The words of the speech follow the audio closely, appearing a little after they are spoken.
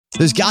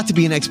There's got to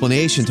be an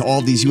explanation to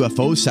all these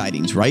UFO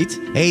sightings, right?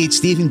 Hey, it's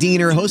Stephen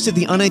Diener, host of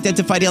the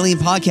Unidentified Alien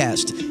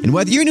Podcast. And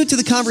whether you're new to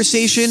the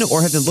conversation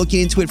or have been looking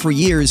into it for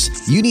years,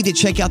 you need to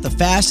check out the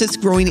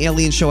fastest growing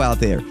alien show out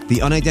there,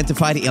 the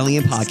Unidentified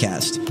Alien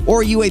Podcast,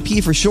 or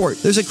UAP for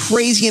short. There's a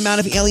crazy amount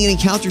of alien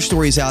encounter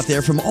stories out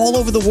there from all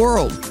over the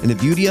world. And the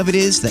beauty of it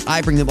is that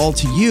I bring them all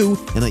to you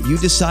and let you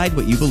decide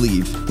what you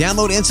believe.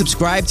 Download and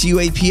subscribe to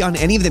UAP on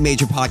any of the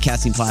major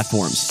podcasting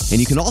platforms. And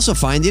you can also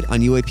find it on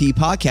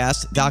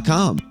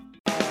UAPpodcast.com.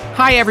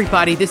 Hi,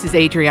 everybody. This is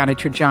Adriana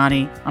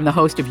Trajani. I'm the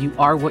host of You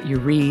Are What You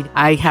Read.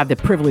 I have the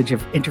privilege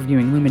of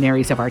interviewing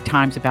luminaries of our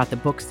times about the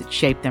books that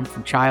shaped them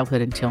from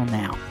childhood until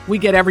now. We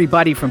get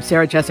everybody from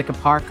Sarah Jessica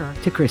Parker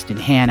to Kristen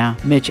Hanna,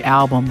 Mitch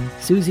Albom,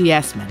 Susie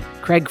Essman,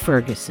 Craig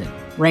Ferguson,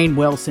 Rainn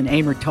Wilson,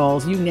 Amor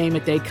Tolls, you name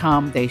it, they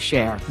come, they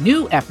share.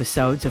 New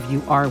episodes of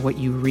You Are What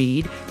You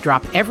Read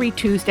drop every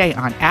Tuesday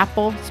on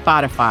Apple,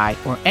 Spotify,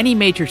 or any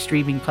major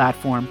streaming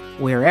platform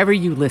wherever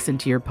you listen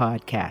to your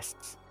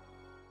podcasts.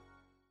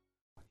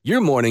 Your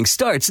morning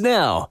starts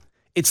now.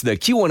 It's the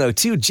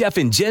Q102 Jeff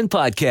and Jenn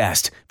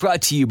podcast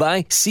brought to you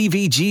by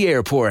CVG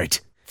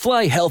Airport.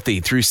 Fly healthy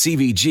through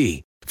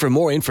CVG. For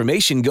more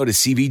information, go to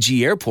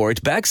CVG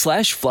Airport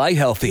 /fly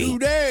healthy.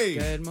 Day.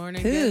 Good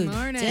morning. Good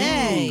morning.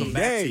 day. Welcome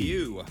back to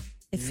you.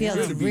 It feels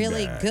Good to be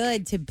really back.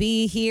 good to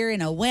be here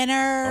in a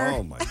winter.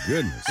 Oh, my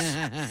goodness.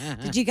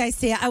 Did you guys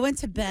see it? I went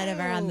to bed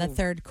around the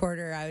third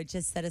quarter. I would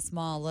just said a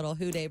small little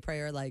hooday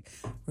prayer like,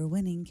 we're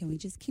winning. Can we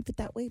just keep it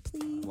that way,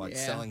 please? Watched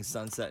Selling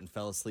Sunset and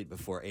fell asleep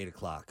before 8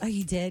 o'clock. Oh,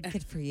 you did?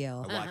 Good for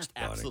you. I watched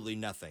absolutely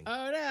nothing.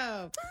 Oh,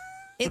 no.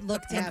 It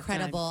looked Halftime.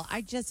 incredible.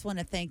 I just want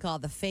to thank all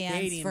the fans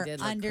Stadium for did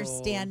look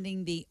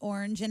understanding the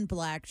orange and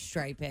black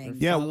striping.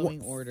 Yeah,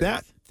 Following orders.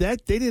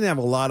 that they didn't have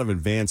a lot of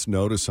advance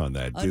notice on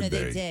that, Oh, did no,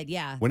 they? they did,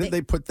 yeah. When did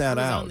they put that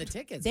It was out? on the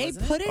tickets, They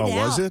wasn't put it Oh,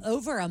 was out it?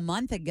 over a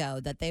month ago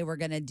that they were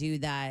going to do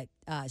that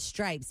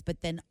stripes.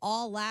 But then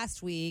all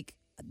last week,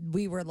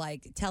 we were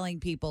like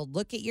telling people,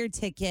 look at your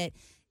ticket.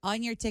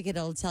 On your ticket,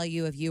 it'll tell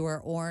you if you were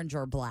orange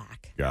or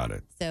black. Got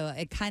it. So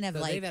it kind of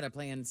So like, they've had a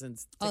plan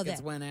since Oh,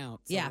 tickets that- went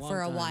out. So yeah, long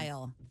for a time.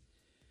 while.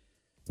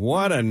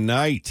 What a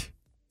night.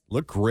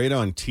 Looked great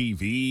on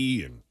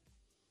TV. And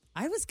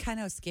I was kind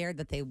of scared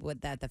that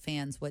the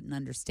fans wouldn't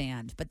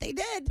understand, but they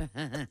did.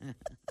 And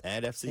FC They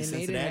made it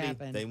Cincinnati,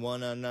 happen. they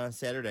won on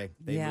Saturday.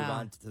 They Yeah. move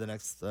on to the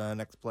next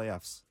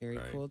playoffs. Very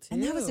Right. cool, too.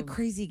 And that was a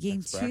crazy game,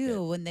 Next bracket.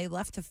 too. When they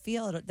left the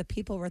field, the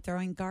people were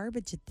throwing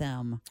garbage at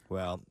them.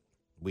 Well,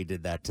 we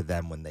did that to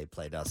them when they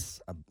played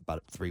us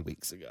about 3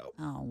 weeks ago.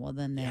 Oh, well,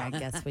 then I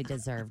guess we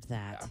deserved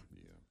that.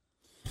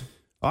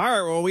 all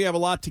right, well, we have a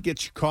lot to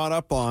get you caught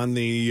up on.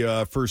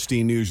 The first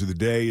teen news of the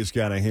day has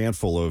got a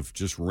handful of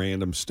just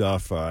random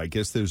stuff. I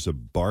guess there's a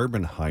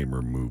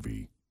Barbenheimer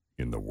movie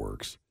in the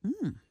works.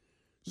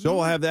 So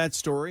we'll have that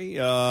story.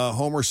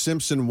 Homer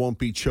Simpson won't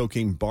be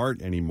choking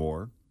Bart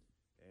anymore.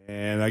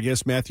 And I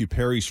guess Matthew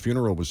Perry's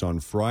funeral was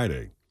on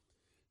Friday.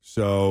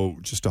 So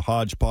just a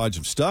hodgepodge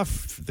of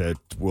stuff that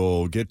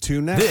we'll get to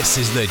next. This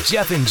is the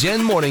Jeff and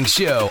Jenn morning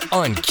show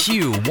on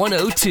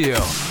Q102.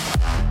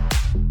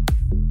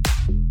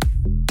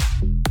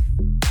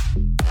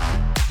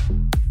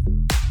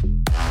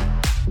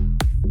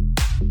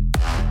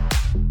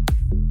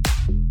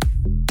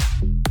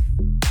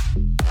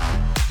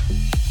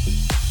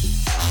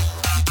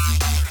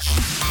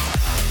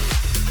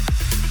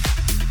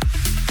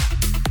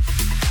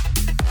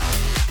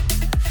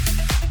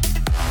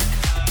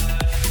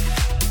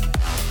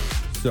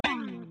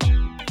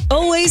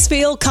 Always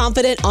feel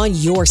confident on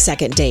your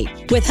second date.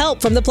 With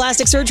help from the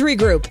Plastic Surgery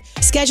Group.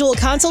 Schedule a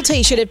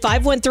consultation at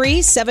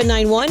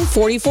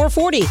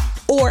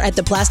 513-791-4440 or at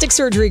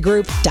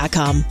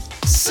theplasticsurgerygroup.com.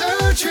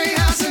 Surgery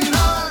has an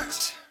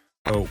art.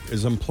 So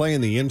as I'm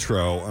playing the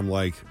intro, I'm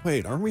like,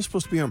 wait, aren't we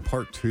supposed to be on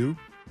part 2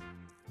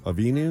 of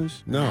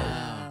E-News? No.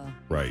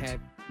 Right. Okay.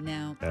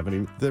 No, Haven't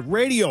even, the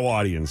radio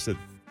audience,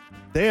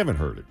 they haven't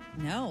heard it.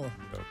 no.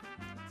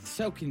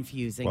 So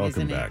confusing,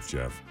 Welcome isn't back, it?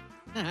 Jeff.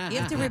 You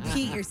have to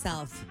repeat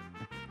yourself.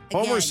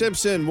 Homer Again.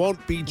 Simpson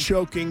won't be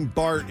choking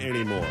Bart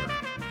anymore.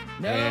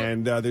 No.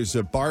 And there's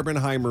a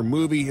Barbenheimer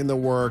movie in the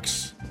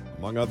works,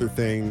 among other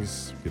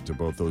things. Get to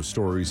both those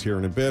stories here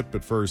in a bit.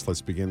 But first,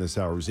 let's begin this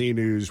hour's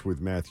E-News with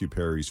Matthew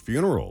Perry's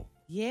funeral.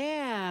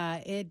 Yeah,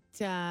 it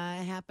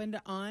happened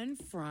on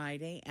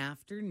Friday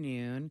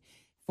afternoon,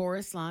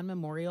 Forest Lawn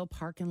Memorial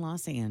Park in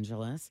Los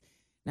Angeles.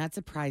 Not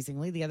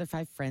surprisingly, the other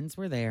 5 friends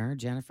were there: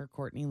 Jennifer,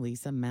 Courtney,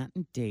 Lisa, Matt,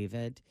 and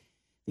David.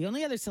 The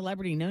only other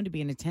celebrity known to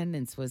be in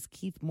attendance was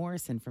Keith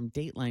Morrison from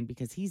Dateline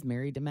because he's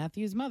married to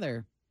Matthew's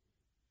mother.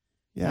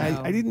 Yeah,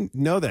 Wow. I didn't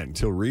know that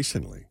until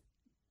recently.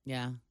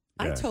 Yeah.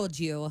 I Yeah. told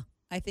you,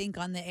 I think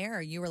on the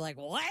air, you were like,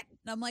 what?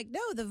 And I'm like,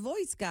 no, the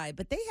voice guy.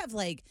 But he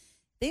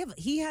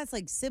has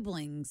like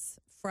siblings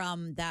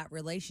from that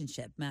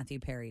relationship, Matthew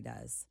Perry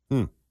does.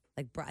 Hmm.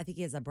 Like, I think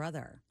he has a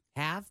brother.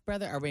 Half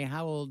brother? Are we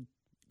how old?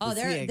 Oh, was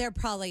he? they're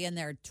probably in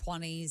their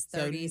 20s,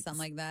 30s, something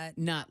like that.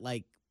 Not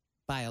like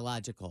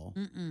biological,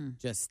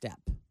 just step.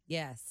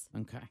 Yes.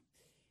 Okay.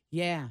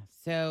 Yeah.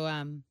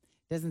 So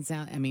doesn't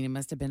sound, I mean, it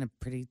must have been a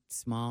pretty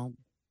small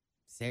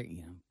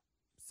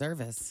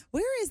service.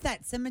 Where is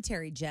that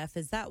cemetery, Jeff?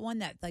 Is that one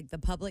that like the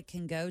public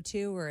can go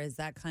to, or is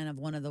that kind of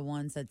one of the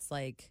ones that's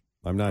like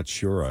I'm not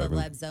sure.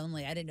 celebs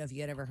only? I didn't know if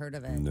you had ever heard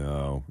of it.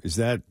 No.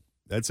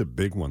 That's a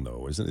big one,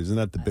 though, isn't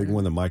that the big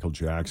one that Michael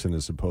Jackson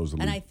is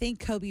supposedly? And I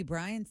think Kobe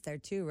Bryant's there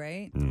too,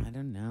 right? I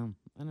don't know.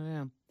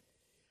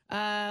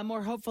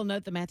 More hopeful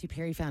note, the Matthew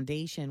Perry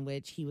Foundation,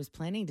 which he was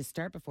planning to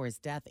start before his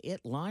death,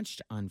 it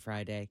launched on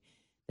Friday.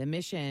 The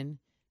mission,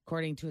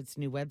 according to its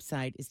new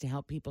website, is to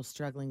help people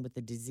struggling with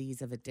the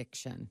disease of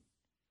addiction.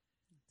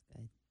 That's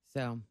good.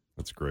 So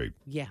That's great.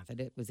 yeah, that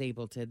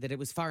it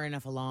was far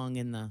enough along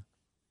in the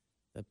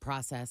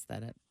process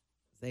that it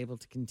was able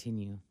to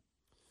continue.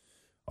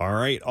 All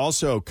right.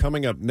 Also,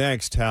 coming up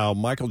next, how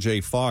Michael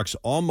J. Fox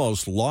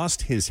almost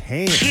lost his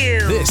hand.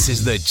 This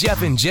is the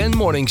Jeff and Jen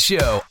Morning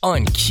Show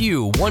on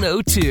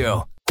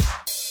Q102.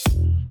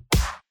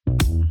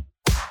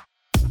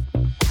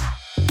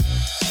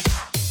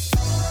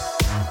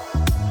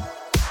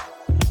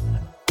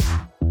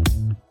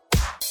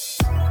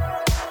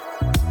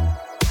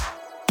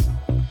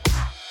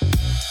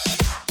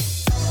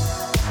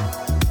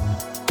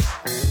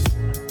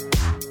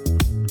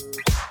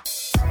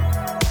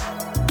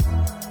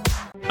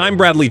 I'm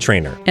Bradley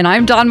Trainer. And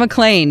I'm Don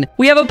McClain.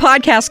 We have a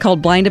podcast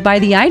called Blinded by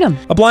the Item.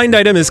 A blind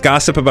item is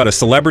gossip about a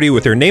celebrity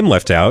with their name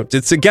left out.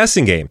 It's a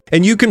guessing game,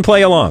 and you can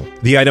play along.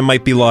 The item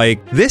might be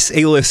like, this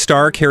A-list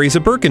star carries a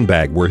Birkin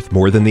bag worth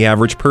more than the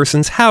average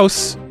person's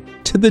house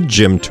to the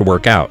gym to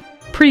work out.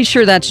 Pretty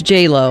sure that's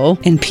J-Lo.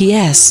 And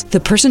P.S. the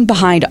person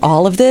behind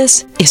all of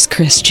this is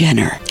Kris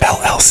Jenner,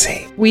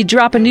 LLC. We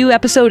drop a new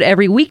episode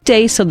every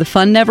weekday so the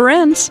fun never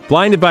ends.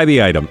 Blinded by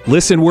the Item.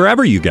 Listen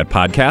wherever you get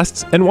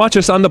podcasts and watch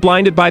us on the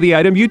Blinded by the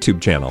Item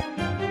YouTube channel.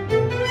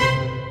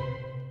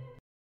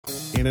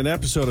 In an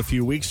episode a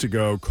few weeks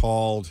ago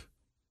called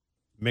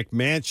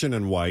McMansion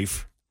and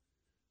Wife,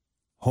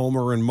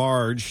 Homer and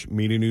Marge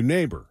Meet a New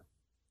Neighbor.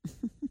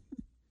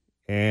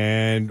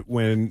 And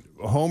when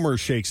Homer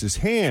shakes his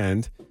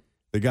hand,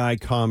 the guy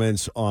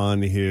comments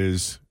on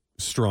his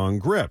strong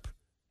grip.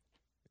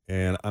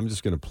 And I'm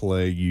just going to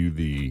play you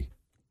the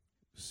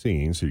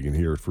scene so you can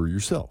hear it for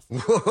yourself.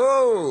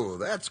 Whoa,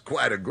 that's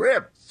quite a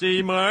grip.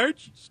 See,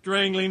 Marge?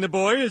 Strangling the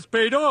boy has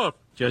paid off.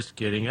 Just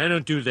kidding. I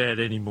don't do that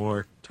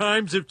anymore.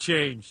 Times have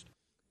changed.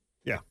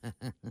 Yeah.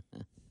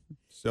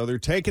 So they're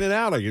taking it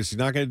out. I guess he's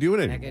not going to do it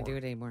anymore. Not going to do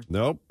it anymore.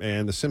 Nope.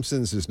 And The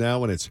Simpsons is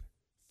now in its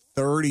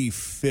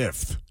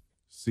 35th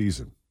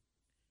season.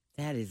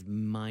 That is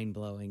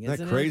mind-blowing, Isn't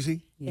isn't that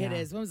crazy? Yeah. It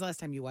is. When was the last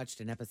time you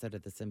watched an episode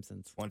of The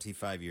Simpsons?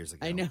 25 years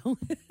ago. I know.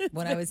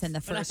 When I was in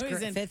the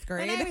fifth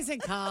grade. When I was in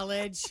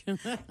college.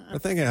 I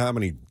think of how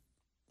many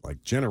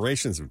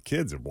generations of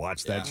kids have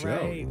watched that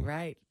show.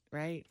 Right.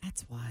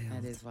 That's wild.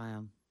 That is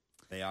wild.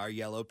 They are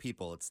yellow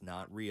people. It's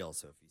not real.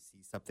 So if you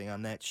see something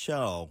on that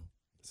show,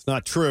 It's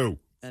not true.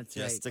 That's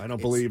just right. I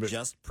don't believe it.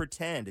 Just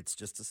pretend. It's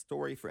just a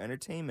story for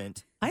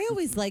entertainment. I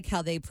always like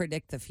how they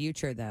predict the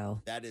future,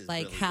 though. That is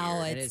like really how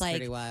weird. It it's is like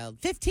pretty wild.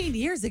 15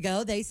 years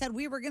ago they said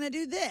we were going to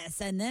do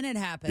this, and then it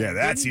happened. Yeah,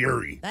 that's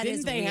eerie. That Didn't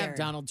is they have weird.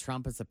 Donald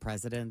Trump as a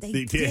president? They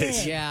They did.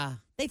 did. Yeah.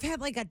 They've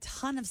had like a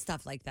ton of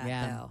stuff like that,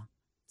 Yeah. though.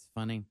 It's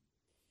funny.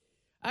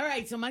 All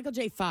right, so Michael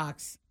J.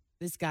 Fox,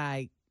 this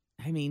guy,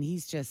 I mean,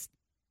 he's just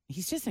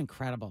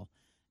incredible.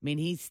 I mean,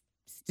 he's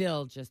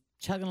still just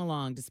chugging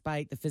along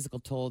despite the physical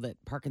toll that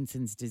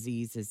Parkinson's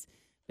disease has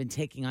been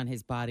taking on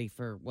his body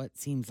for what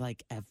seems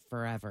like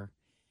forever.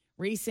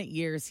 Recent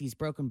years, he's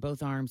broken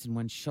both arms and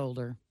one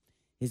shoulder,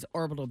 his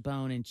orbital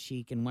bone and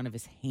cheek, and one of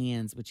his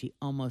hands, which he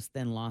almost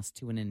then lost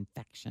to an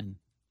infection.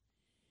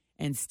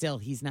 And still,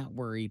 he's not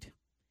worried.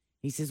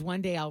 He says,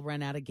 one day I'll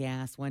run out of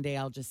gas. One day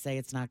I'll just say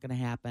it's not going to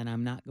happen.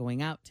 I'm not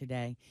going out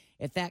today.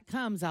 If that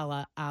comes,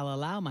 I'll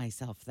allow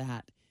myself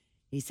that.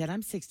 He said,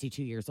 I'm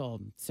 62 years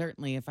old.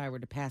 Certainly, if I were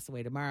to pass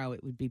away tomorrow,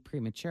 it would be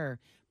premature,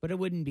 but it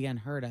wouldn't be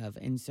unheard of.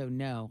 And so,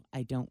 no,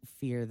 I don't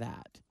fear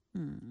that.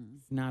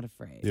 He's not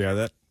afraid. Yeah,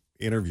 that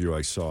interview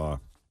I saw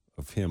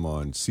of him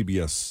on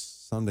CBS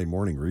Sunday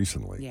Morning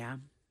recently. Yeah.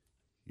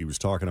 He was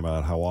talking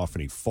about how often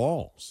he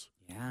falls.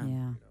 Yeah.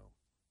 Yeah.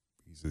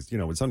 He says,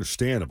 it's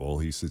understandable.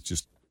 He says,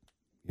 just,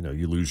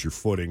 you lose your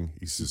footing.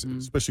 He says,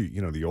 especially,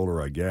 the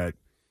older I get,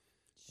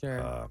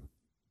 Sure.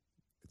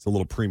 it's a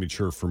little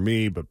premature for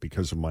me, but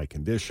because of my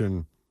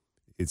condition,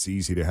 it's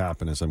easy to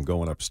happen as I'm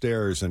going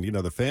upstairs. And,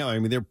 the family, I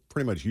mean, they're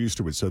pretty much used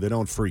to it, so they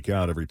don't freak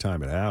out every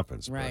time it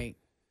happens. Right.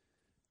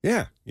 But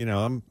yeah,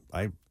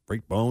 I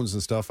break bones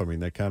and stuff. I mean,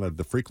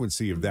 the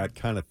frequency of that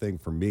kind of thing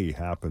for me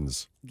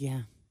happens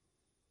Yeah.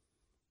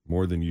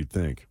 more than you'd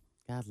think.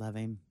 God love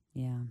him.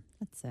 Yeah.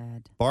 That's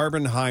sad.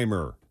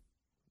 Barbenheimer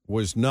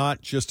was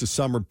not just a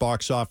summer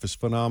box office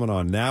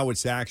phenomenon. Now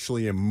it's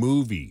actually a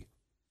movie.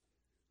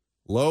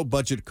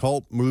 Low-budget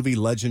cult movie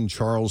legend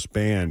Charles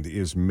Band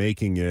is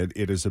making it.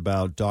 It is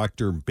about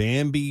Dr.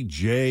 Bambi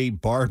J.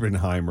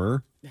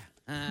 Barbenheimer,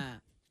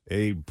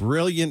 a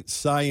brilliant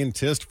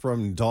scientist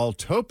from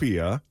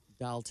Daltopia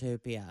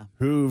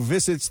who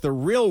visits the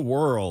real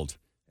world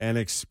and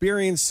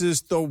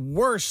experiences the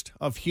worst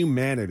of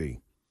humanity.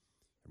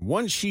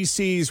 Once she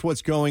sees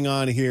what's going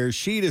on here,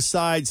 she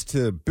decides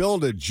to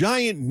build a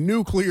giant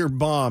nuclear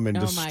bomb and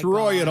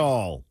destroy it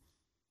all.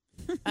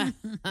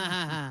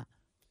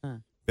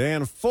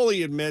 Dan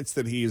fully admits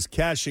that he is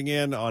cashing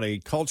in on a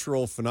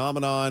cultural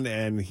phenomenon,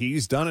 and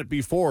he's done it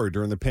before.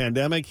 During the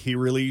pandemic, he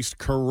released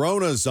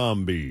Corona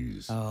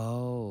Zombies.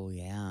 Oh,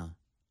 yeah.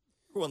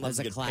 Everyone loves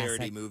a good classic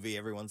parody movie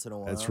every once in a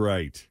while. That's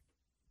right.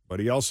 But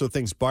he also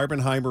thinks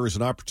Barbenheimer is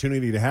an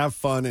opportunity to have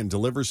fun and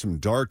deliver some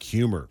dark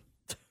humor.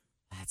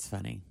 That's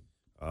funny.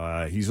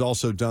 He's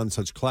also done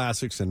such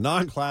classics and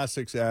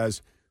non-classics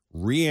as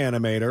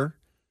Reanimator,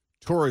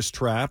 Tourist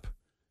Trap,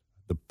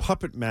 the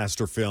Puppet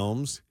Master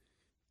films,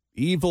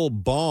 Evil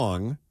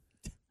Bong,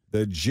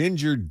 The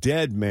Ginger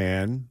Dead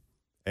Man,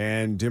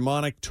 and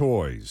Demonic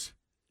Toys.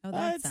 Oh,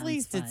 that At sounds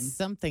least fun. it's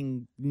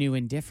something new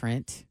and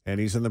different. And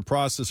he's in the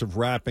process of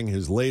wrapping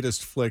his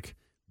latest flick,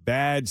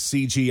 Bad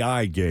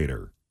CGI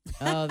Gator.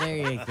 Oh,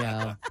 there you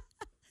go.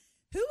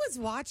 Who was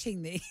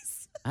watching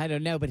these? I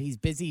don't know, but he's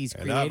busy, he's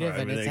creative,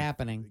 and it's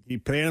happening.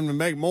 Keep paying him to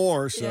make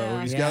more, so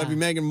he's got to be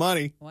making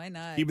money. Why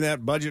not? Keeping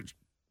that budget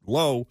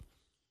low.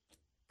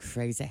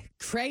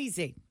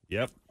 Crazy.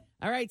 Yep.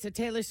 All right, so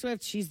Taylor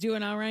Swift, she's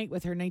doing all right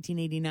with her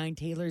 1989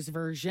 Taylor's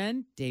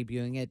version,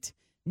 debuting at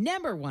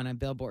number 1 on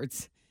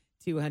Billboard's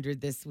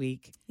 200 this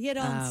week. You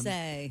don't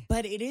say.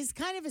 But it is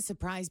kind of a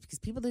surprise because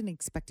people didn't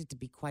expect it to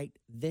be quite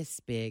this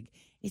big.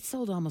 It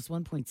sold almost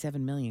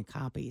 1.7 million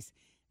copies.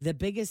 The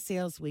biggest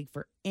sales week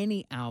for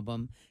any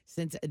album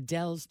since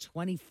Adele's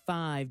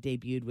 25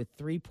 debuted with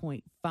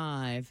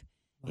 3.5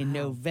 in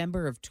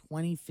November of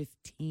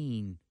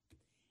 2015.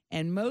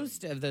 And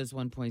most of those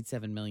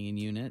 1.7 million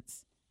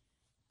units,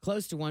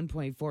 close to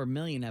 1.4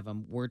 million of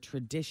them, were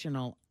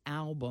traditional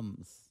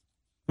albums.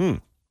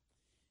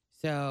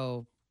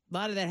 So a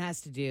lot of that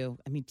has to do,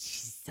 I mean,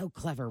 she's so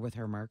clever with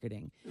her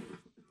marketing.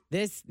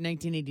 This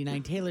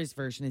 1989 Taylor's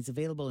version is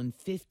available in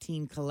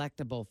 15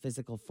 collectible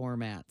physical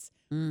formats,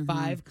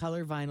 5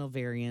 color vinyl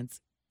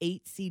variants,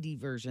 8 CD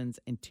versions,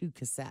 and 2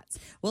 cassettes.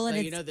 Well,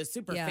 and so, the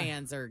super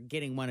fans are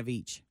getting one of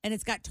each. And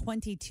it's got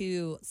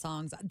 22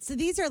 songs. So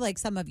these are like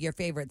some of your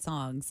favorite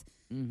songs.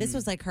 This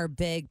was like her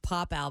big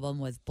pop album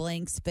with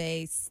Blank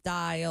Space,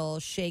 Style,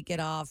 Shake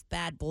It Off,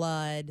 Bad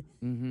Blood.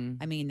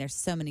 I mean, there's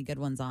so many good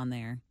ones on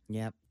there.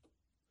 Yep.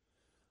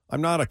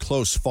 I'm not a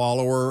close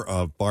follower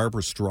of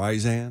Barbra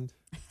Streisand.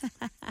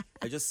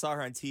 I just saw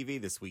her on TV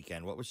this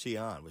weekend. What was she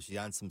on? Was she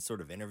on some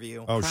sort of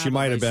interview? Oh, she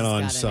might have been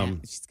on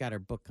some she's got her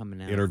book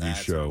coming out. interview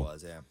That's show. what it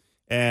was, yeah.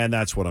 And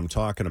that's what I'm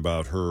talking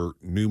about. Her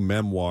new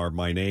memoir,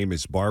 My Name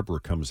is Barbara,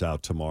 comes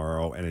out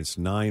tomorrow, and it's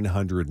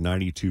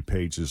 992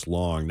 pages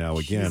long. Now,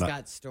 again, she's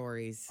got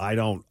stories. I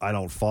don't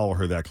follow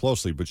her that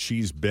closely, but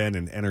she's been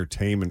in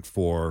entertainment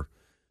for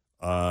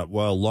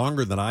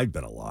longer than I've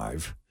been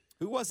alive.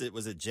 Who was it?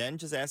 Was it Jen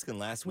just asking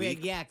last week?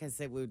 Yeah, because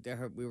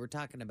we were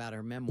talking about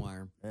her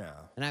memoir. Yeah.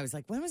 And I was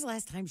like, when was the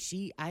last time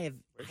I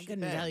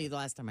couldn't tell you the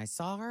last time I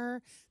saw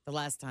her, the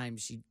last time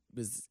she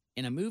was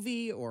in a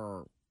movie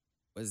or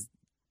was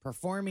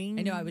performing.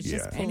 I know, I was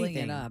just pulling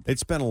it up.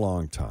 It's been a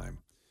long time.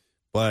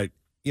 But,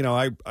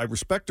 I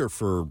respect her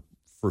for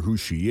who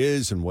she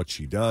is and what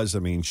she does. I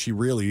mean, she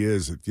really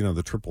is,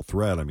 the triple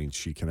threat. I mean,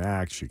 she can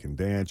act, she can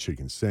dance, she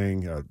can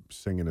sing.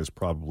 Singing is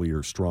probably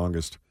her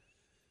strongest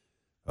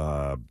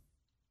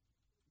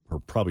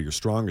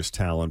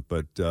talent,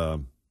 but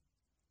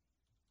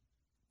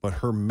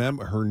her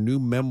new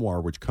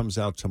memoir, which comes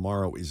out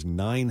tomorrow, is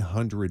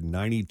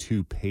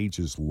 992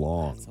 pages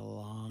long. That's a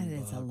long And book.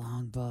 it's a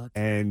long book.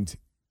 And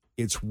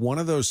it's one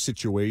of those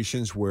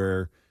situations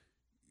where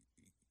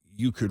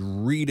you could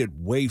read it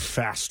way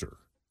faster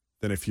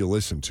than if you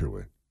listen to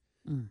it.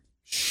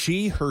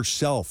 She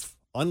herself,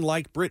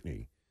 unlike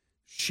Britney,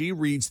 she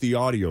reads the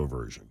audio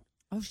version.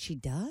 Oh, she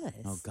does.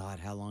 Oh, God,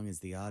 how long is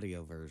the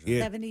audio version?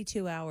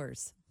 72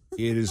 hours.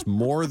 It is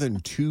more than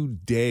 2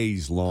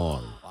 days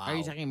long. Are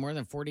you talking more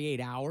than 48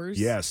 hours?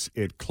 Yes,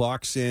 it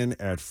clocks in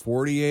at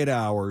 48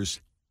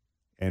 hours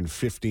and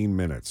 15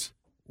 minutes.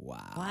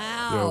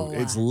 Wow. So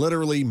it's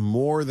literally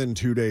more than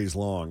 2 days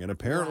long. And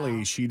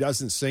apparently she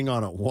doesn't sing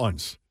on it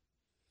once.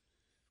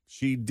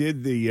 She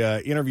did the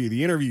interview.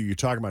 The interview you're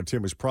talking about,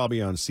 Tim, was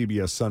probably on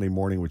CBS Sunday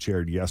Morning, which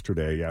aired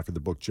yesterday after the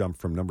book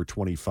jumped from number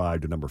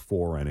 25 to number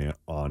 4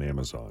 on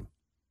Amazon.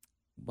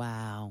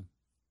 Wow.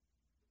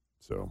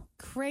 So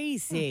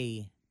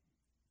crazy.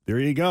 there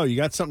you go. You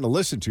got something to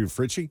listen to,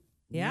 Fritchie.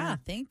 Yeah,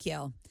 thank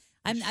you.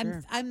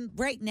 I'm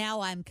right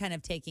now I'm kind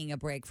of taking a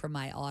break from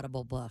my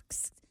Audible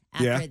books.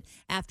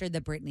 After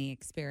the Britney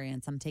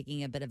experience, I'm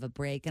taking a bit of a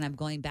break and I'm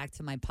going back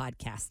to my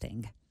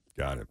podcasting.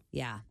 Got it.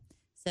 Yeah.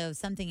 So if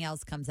something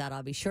else comes out,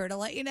 I'll be sure to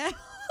let you know.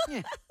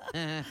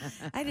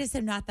 I just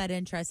am not that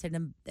interested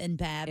in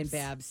Babs. In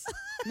Babs.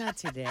 Not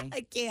today.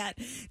 I can't.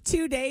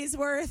 2 days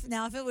worth.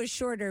 Now, if it was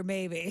shorter,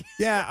 maybe.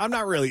 Yeah, I'm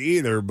not really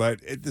either,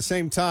 but at the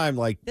same time,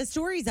 like, The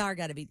stories they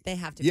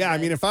have to be. yeah, I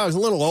good. mean, if I was a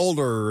little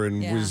older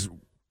and was,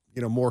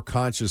 more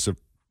conscious of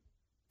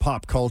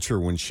pop culture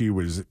when she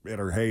was at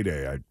her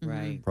heyday,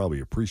 I'd probably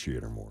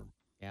appreciate her more.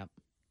 Yep.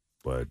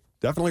 But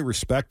definitely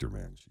respect her,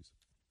 man. She's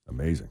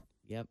amazing.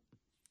 Yep.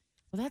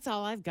 Well, that's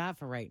all I've got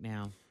for right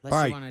now. Unless All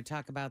right. you want to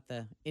talk about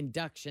the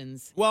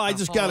inductions. Well, I the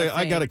just Hall got of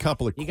I got a Fame.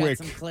 couple of You quick.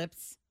 got some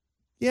clips?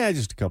 Yeah,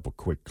 just a couple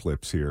quick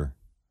clips here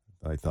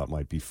I thought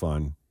might be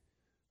fun.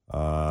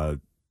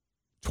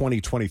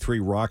 2023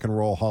 Rock and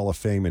Roll Hall of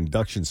Fame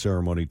induction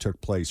ceremony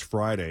took place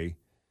Friday,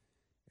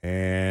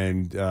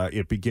 and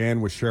it began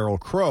with Sheryl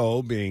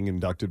Crow being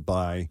inducted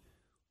by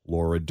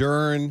Laura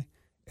Dern,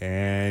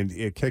 and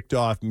it kicked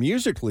off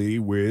musically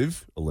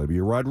with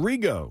Olivia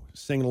Rodrigo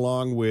singing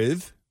along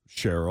with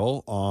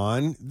Sheryl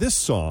on this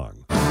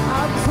song.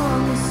 I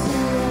promise you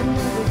I'll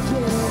never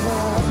give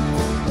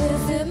up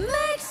if it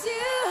makes you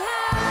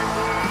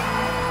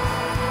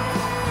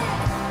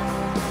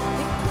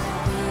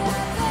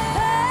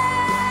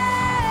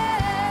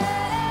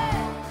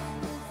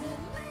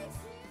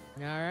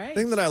All right.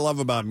 The thing that I love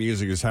about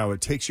music is how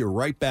it takes you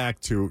right back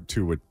to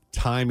a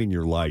time in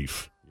your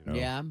life, you know?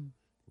 Yeah.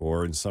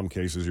 Or in some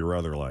cases, your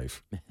other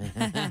life. Previous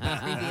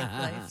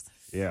lives.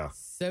 Yeah.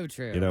 So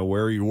true. You know,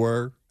 where you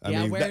were.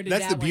 Yeah, where did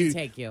that's that the one beauty.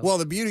 take you? Well,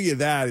 the beauty of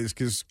that is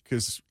because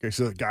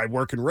a guy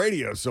working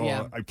radio, so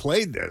Yeah. I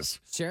played this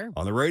Sure.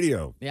 on the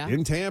radio Yeah.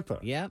 in Tampa.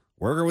 Yep.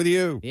 Working with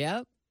you.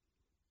 Yep.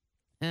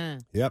 Huh.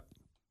 Yep.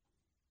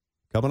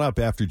 Coming up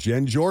after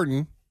Jen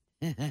Jordan,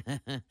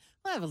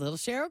 We'll have a little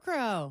Sheryl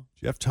Crow.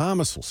 Jeff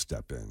Thomas will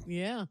step in.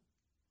 Yeah.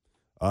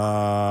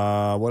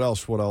 What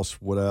else?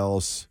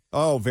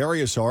 Oh,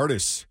 various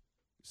artists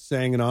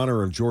sang in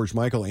honor of George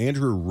Michael.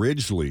 Andrew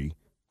Ridgely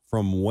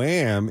from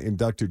Wham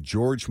inducted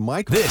George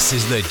Michael. This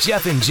is the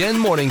Jeff and Jen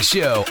Morning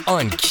Show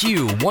on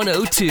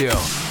Q102.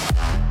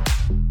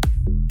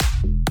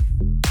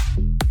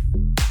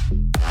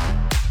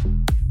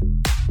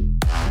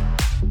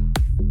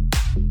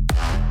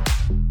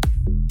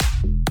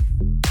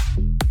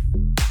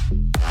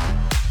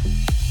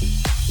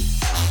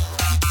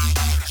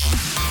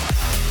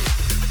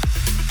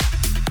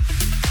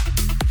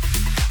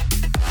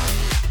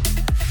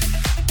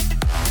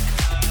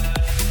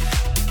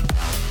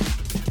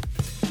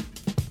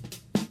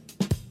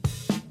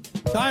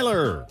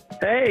 Tyler.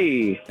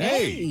 Hey.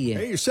 Hey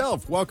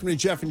yourself. Welcome to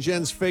Jeff and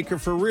Jen's Faker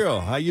for Real.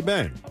 How you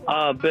been?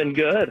 Been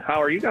good.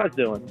 How are you guys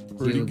doing?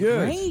 Pretty Doing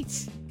good.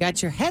 Great.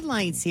 Got your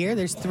headlines here.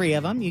 There's 3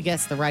 of them. You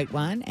guessed the right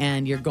one,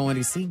 and you're going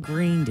to see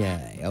Green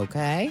Day,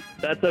 okay?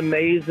 That's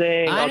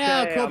amazing. I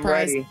know, okay, cool I'm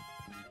prize. ready.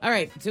 All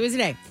right, so is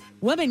today.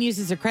 Woman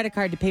uses her credit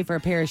card to pay for a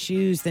pair of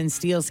shoes, then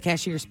steals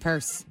cashier's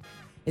purse.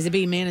 Is it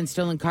B, man in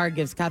stolen car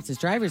gives cops his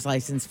driver's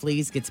license,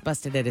 flees, gets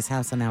busted at his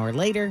house an hour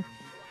later?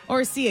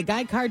 Or C, a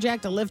guy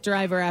carjacked a Lyft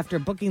driver after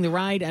booking the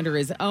ride under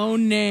his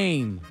own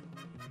name?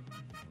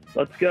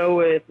 Let's go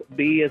with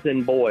B as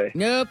in boy.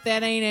 Nope,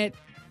 that ain't it.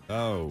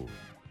 Oh.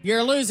 You're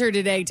a loser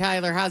today,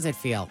 Tyler. How's it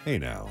feel? Hey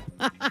now.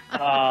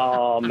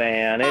 Oh,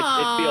 man. It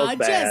feels bad.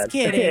 Just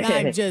kidding.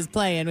 I'm just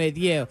playing with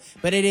you.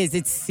 But it is.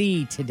 It's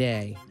C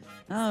today.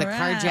 All the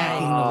right.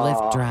 carjacking the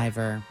Lyft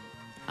driver.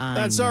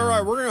 That's all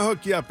right. We're going to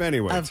hook you up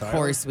anyway, Of Tyler.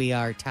 course we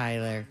are,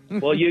 Tyler.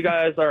 Well, you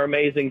guys are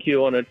amazing,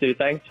 Q102.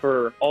 Thanks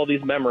for all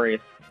these memories.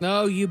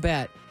 Oh, you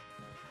bet.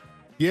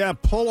 Yeah,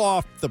 pull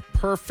off the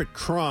perfect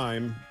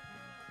crime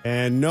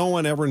and no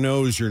one ever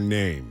knows your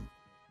name.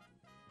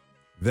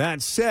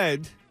 That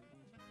said,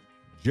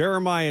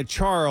 Jeremiah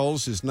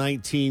Charles is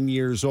 19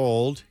 years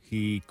old.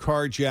 He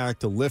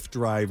carjacked a Lyft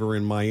driver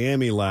in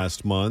Miami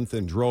last month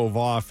and drove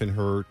off in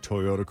her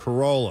Toyota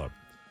Corolla.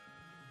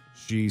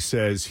 She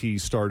says he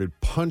started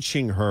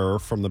punching her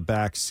from the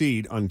back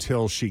seat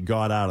until she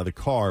got out of the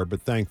car,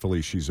 but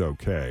thankfully she's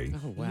okay.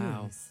 Oh,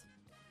 wow.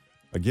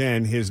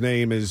 Again, his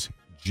name is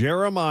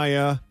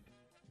Jeremiah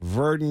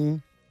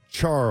Verdon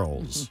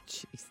Charles.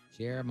 Jeez,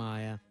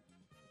 Jeremiah.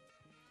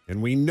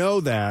 And we know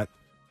that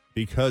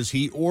because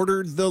he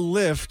ordered the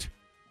Lyft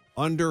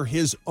under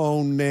his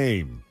own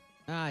name.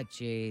 Ah,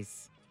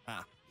 jeez.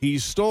 He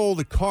stole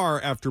the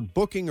car after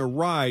booking a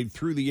ride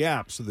through the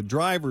app. So the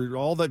driver,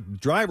 all the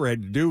driver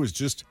had to do was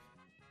just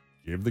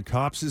give the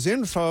cops his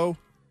info,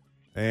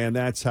 and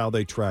that's how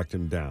they tracked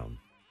him down.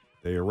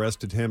 They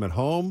arrested him at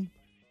home,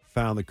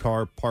 found the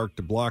car parked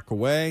a block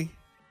away.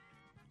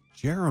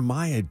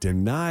 Jeremiah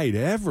denied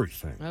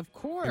everything. Of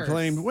course. He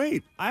claimed,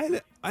 wait, I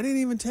didn't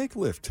even take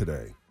Lyft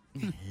today.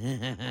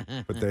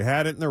 But they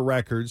had it in their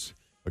records.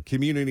 A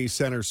community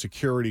center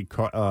security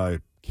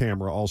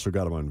camera also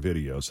got him on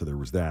video, so there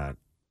was that.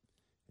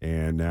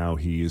 And now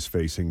he is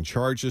facing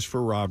charges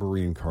for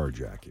robbery and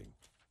carjacking.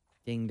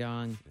 Ding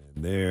dong.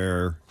 And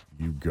there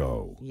you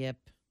go. Yep.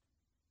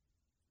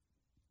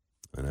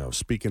 I know.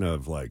 Speaking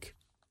of, like,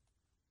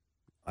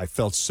 I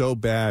felt so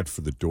bad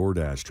for the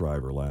DoorDash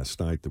driver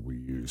last night that we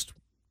used.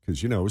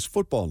 Because, you know, it was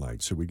football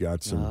night, so we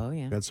got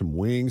some got some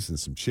wings and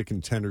some chicken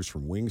tenders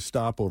from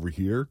Wingstop over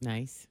here.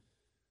 Nice.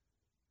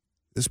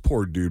 This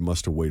poor dude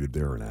must have waited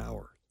there an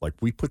hour. Like,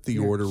 we put the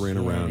order in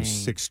around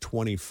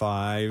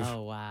 6:25.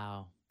 Oh,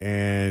 wow.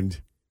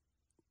 And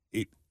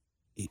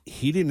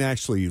he didn't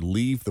actually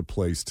leave the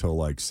place till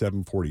like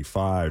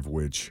 7:45,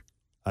 which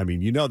I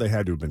mean, they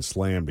had to have been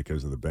slammed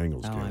because of the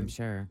Bengals game. I'm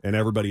sure. And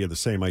everybody had the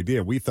same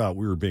idea. We thought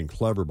we were being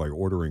clever by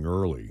ordering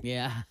early.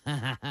 Yeah.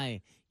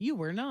 You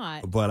were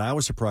not. But I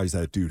was surprised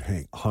that dude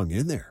hung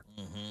in there.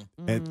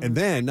 Mm-hmm. And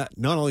then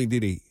not only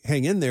did he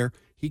hang in there,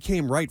 he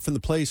came right from the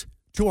place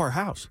to our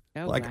house.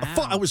 Oh, like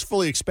wow. I was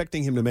fully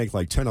expecting him to make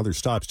like 10 other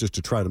stops just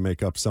to try to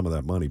make up some of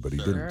that money, but he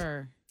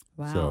didn't.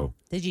 Wow. So,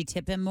 did you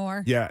tip him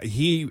more? yeah,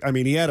 he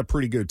had a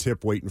pretty good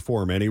tip waiting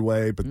for him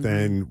anyway, but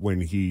then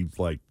when he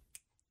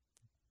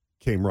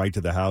came right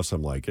to the house,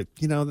 I'm like,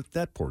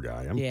 that poor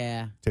guy. I'm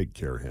taking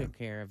care of him. Took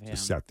care of him.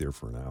 Just sat there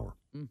for an hour.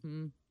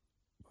 Mm-hmm.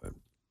 But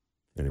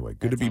anyway,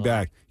 good That's to be a lot.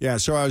 back. Yeah,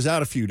 so I was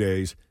out a few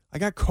days. I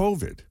got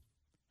COVID.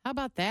 How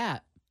about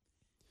that?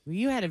 Well,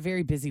 you had a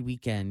very busy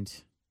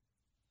weekend.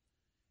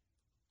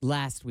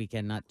 Last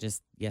weekend, not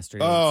just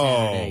yesterday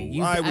and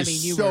Saturday. I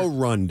was so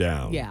run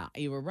down. Yeah,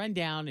 you were run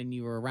down and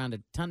you were around a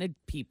ton of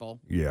people.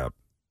 Yeah.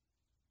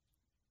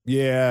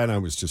 Yeah, and I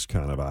was just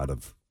kind of out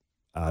of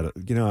I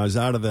was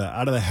out of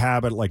the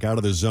habit, like out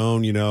of the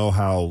zone,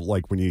 how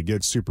like when you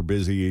get super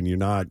busy and you're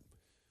not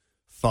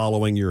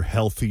following your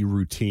healthy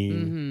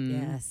routine.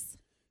 Mm-hmm. Yes.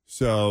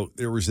 So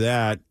there was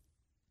that.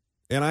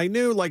 And I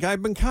knew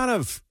I've been kind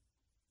of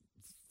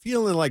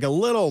feeling like a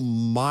little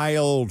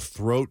mild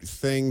throat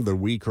thing the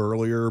week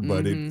earlier,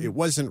 but it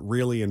wasn't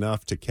really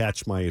enough to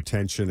catch my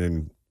attention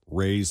and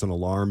raise an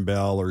alarm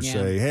bell or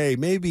say, hey,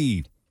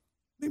 maybe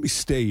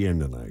stay in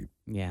tonight.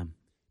 Yeah.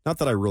 Not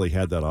that I really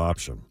had that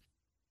option.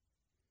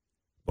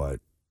 But,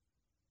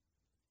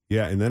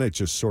 yeah, and then it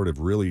just sort of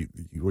really,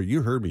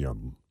 you heard me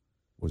on,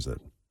 was it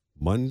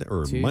Monday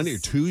or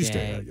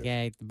Tuesday? I guess.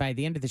 Yeah, by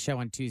the end of the show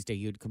on Tuesday,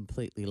 you'd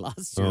completely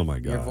lost Oh, my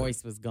God. your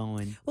voice was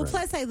going. Well,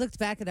 plus I looked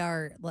back at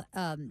our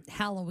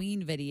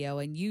Halloween video,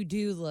 and you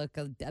do look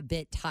a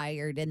bit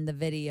tired in the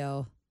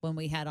video when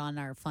we had on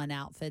our fun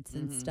outfits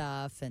and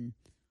stuff. And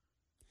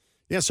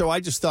Yeah, so I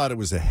just thought it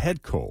was a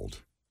head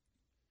cold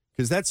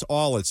because that's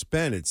all it's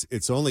been.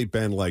 It's only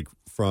been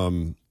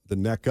from the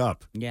neck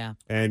up. Yeah.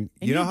 And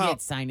you know how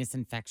get sinus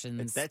infections.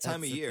 It's that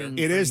time of year. it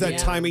is that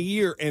time of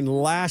year. And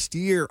last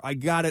year I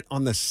got it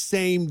on the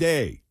same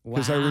day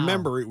because I Wow.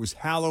 remember it was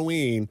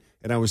Halloween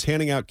and I was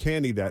handing out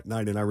candy that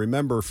night. And I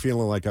remember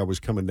feeling like I was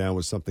coming down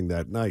with something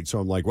that night. So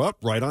I'm like, well,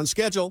 right on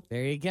schedule.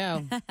 There you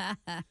go.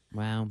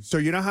 Wow. So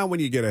you know how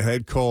when you get a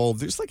head cold,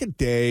 there's like a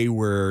day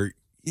where,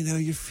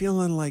 you're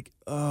feeling like,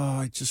 oh,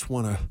 I just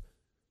want to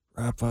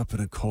wrap up in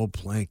a cold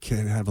blanket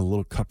and have a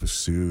little cup of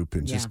soup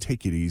and just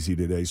take it easy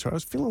today. So I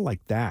was feeling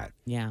like that.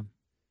 Yeah.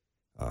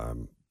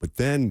 But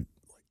then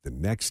the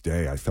next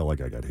day, I felt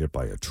like I got hit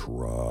by a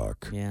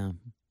truck. Yeah.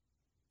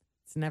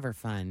 It's never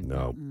fun.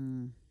 No.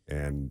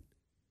 And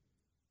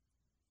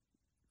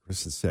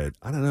Kristen said,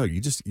 I don't know,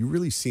 you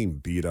really seem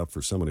beat up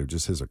for someone who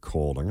just has a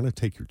cold. I'm going to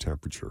take your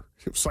temperature.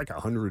 It was like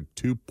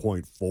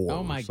 102.4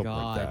 Oh, my or something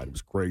God. like that. It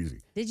was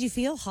crazy. did you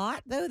feel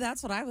hot, though?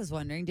 That's what I was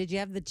wondering. Did you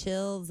have the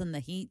chills and the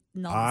heat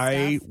and all I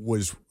the stuff?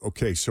 was,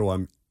 okay, so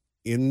I'm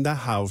in the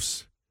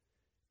house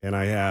and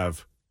I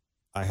have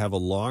a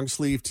long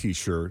sleeve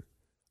T-shirt.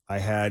 I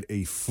had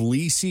a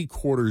fleecy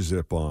quarter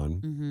zip on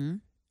Mm-hmm.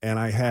 and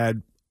I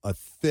had a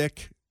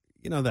thick,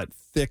 that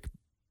thick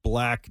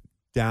black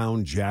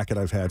down jacket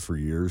I've had for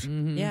years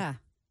Mhm. Yeah.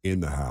 in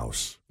the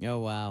house, Oh,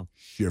 wow.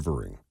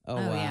 shivering. Oh,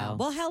 yeah. wow.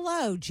 Well,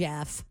 hello,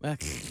 Jeff.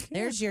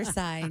 There's your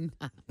sign.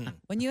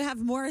 When you have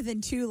more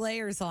than 2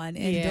 layers on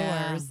indoors,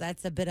 Yeah.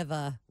 that's a bit of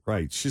a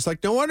Right. She's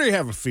like, no wonder you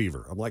have a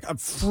fever. I'm like, I'm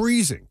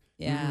freezing.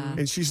 yeah.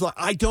 And she's like,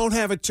 I don't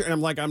have it. And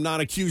I'm like, I'm not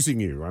accusing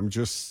you. I'm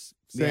just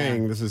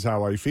saying this is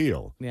how I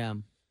feel. Yeah.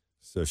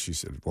 So she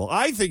said, well,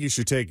 I think you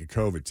should take a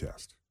COVID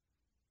test.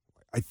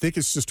 I think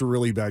it's just a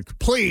really bad,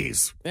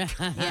 please. Yeah.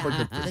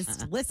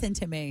 Just listen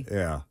to me.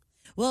 Yeah.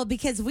 Well,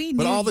 because we knew.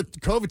 But all the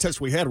COVID tests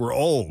we had were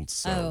old.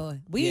 So. Oh,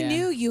 we Yeah.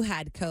 knew you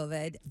had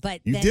COVID,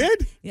 but You then-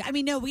 did? I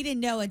mean, no, we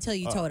didn't know until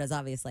you told us,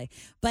 obviously.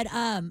 But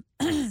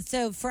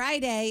so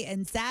Friday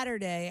and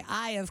Saturday,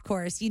 I, of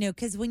course,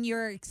 because when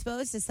you're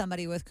exposed to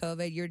somebody with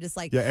COVID, you're just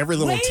like, Yeah, every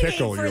little waiting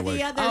tickle, for you're the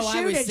like- other Oh, I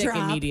shoe was to sick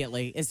drop.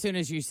 immediately. As soon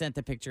as you sent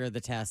the picture of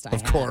the test,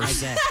 Of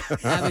course. I did.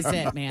 That was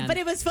it, man. But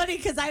it was funny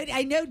because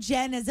I know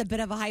Jen is a bit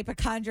of a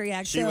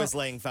hypochondriac. She so, was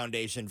laying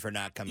foundation for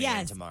not coming in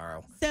Yes.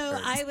 tomorrow. So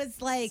Or- I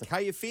was like, It's how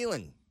you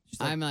feeling? She's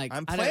I'm like,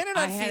 I'm I don't- planning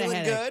I on had a feeling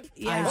headache. good.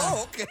 Yeah.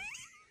 Oh, okay.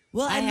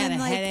 well, I and had then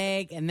a like,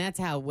 headache, and that's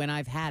how, when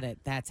I've had it,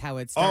 that's how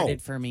it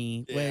started for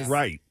me. Was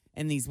Right.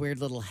 And these weird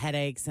little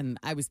headaches, and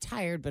I was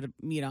tired, but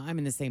I'm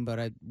in the same boat.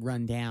 I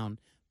run down,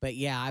 but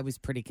yeah, I was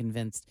pretty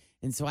convinced,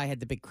 and so I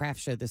had the big craft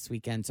show this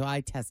weekend. So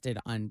I tested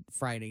on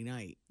Friday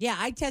night. yeah,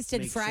 I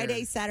tested Make Friday,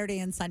 sure. Saturday,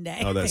 and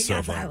Sunday. Oh, that's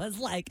so because I funny. was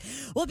like,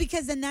 well,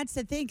 because then that's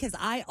the thing, because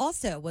I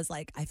also was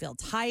like, I feel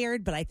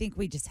tired, but I think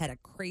we just had a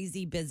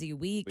crazy busy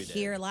week We did.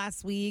 here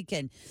last week.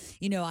 And,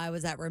 I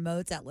was at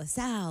remotes at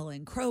LaSalle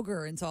and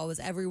Kroger, and so I was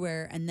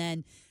everywhere. And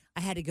then I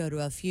had to go to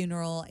a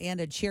funeral and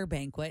a cheer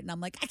banquet. And I'm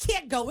like, I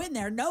can't go in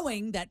there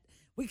knowing that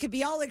we could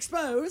be all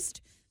exposed.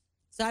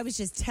 So I was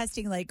just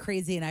testing like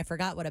crazy, and I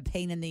forgot what a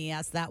pain in the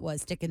ass that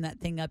was, sticking that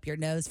thing up your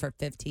nose for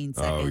 15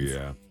 seconds. Oh,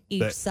 yeah.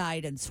 Each That-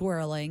 side and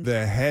swirling.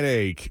 The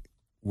headache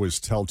was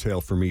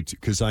telltale for me,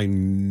 because I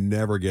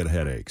never get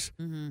headaches.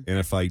 Mm-hmm. And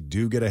if I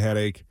do get a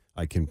headache,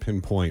 I can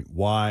pinpoint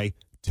why,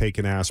 take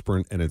an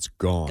aspirin, and it's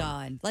gone.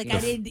 Gone. Like I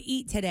didn't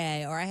eat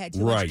today, or I had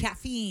too much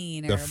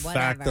caffeine, or the whatever.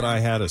 fact that I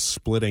had a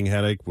splitting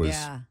headache was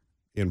Yeah.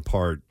 in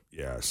part,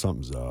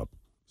 something's up.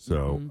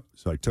 So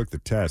so I took the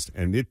test,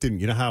 and it didn't,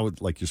 you know how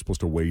like you're supposed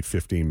to wait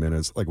 15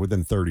 minutes, like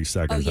within 30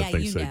 seconds, yeah, that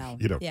thing you said,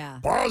 know. Yeah.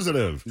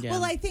 positive. Yeah.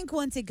 Well, I think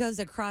once it goes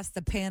across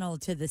the panel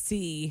to the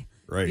C,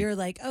 Right. you're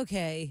like,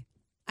 okay,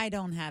 I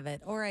don't have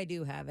it, or I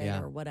do have it,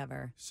 Yeah. or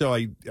whatever. So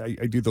I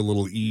do the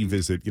little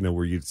e-visit,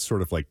 where you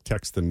sort of like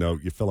text the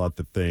note, you fill out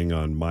the thing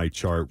on my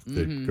chart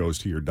that goes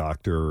to your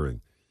doctor,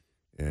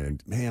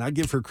 and man, I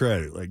give her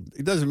credit. Like,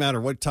 it doesn't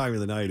matter what time of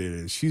the night it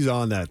is. She's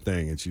on that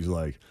thing, and she's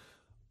like,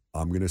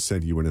 I'm going to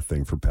send you in a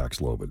thing for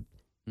Paxlovid.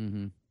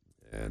 Mm-hmm.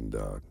 And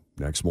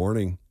next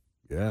morning,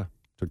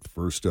 took the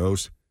first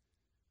dose.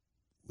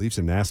 Leaves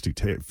a nasty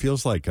taste. It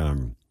feels like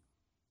I'm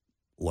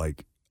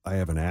like I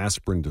have an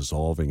aspirin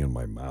dissolving in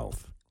my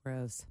mouth.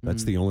 Gross.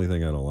 That's the only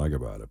thing I don't like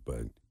about it,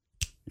 but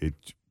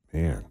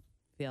man,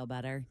 Feel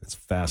better. it's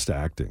fast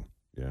acting.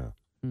 Yeah.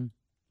 Mm.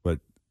 But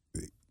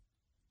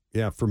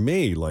yeah, for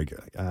me, like,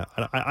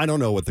 I don't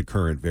know what the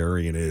current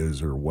variant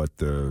is or what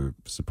the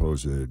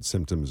supposed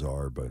symptoms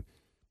are, but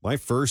my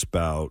first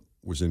bout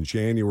was in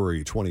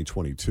January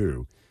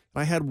 2022.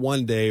 I had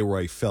one day where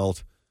I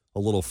felt a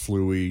little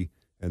flu-y,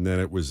 and then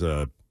it was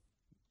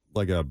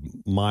like a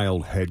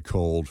mild head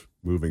cold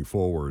moving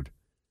forward.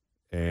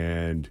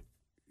 And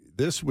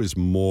this was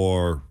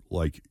more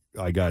like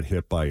I got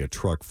hit by a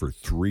truck for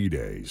 3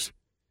 days.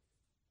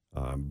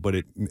 But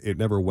it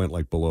never went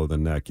like below the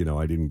neck.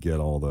 I didn't get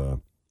all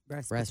the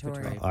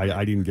Respiratory.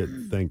 I didn't get,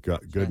 thank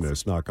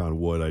goodness, knock on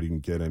wood, I didn't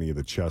get any of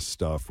the chest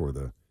stuff or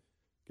the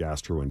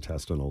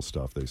gastrointestinal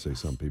stuff they say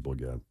some people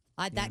get.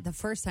 The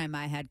first time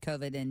I had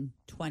COVID in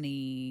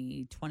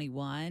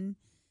 2021,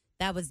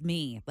 that was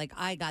me. Like,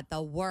 I got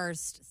the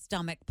worst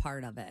stomach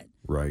part of it.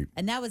 Right.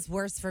 And that was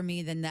worse for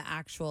me than the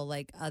actual,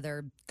 like,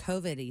 other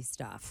COVID-y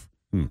stuff,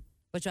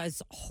 which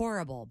was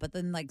horrible. But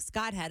then, like,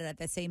 Scott had it at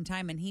the same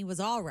time, and he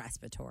was all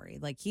respiratory.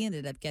 Like, he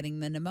ended up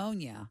getting the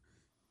pneumonia.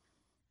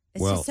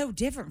 It's just so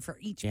different for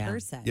each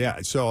person. Yeah.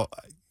 So,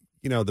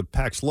 the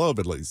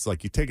Paxlovid, it's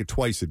like you take it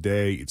twice a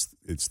day.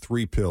 It's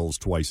 3 pills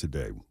twice a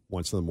day,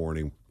 once in the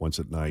morning, once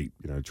at night.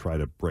 Try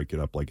to break it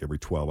up like every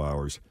 12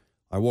 hours.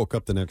 I woke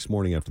up the next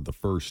morning after the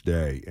first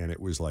day, and it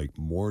was like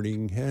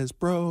morning has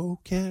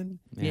broken.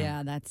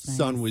 Yeah, that's nice.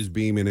 Sun was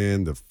beaming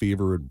in. The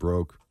fever had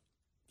broke.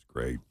 It's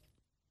great.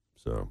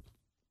 So,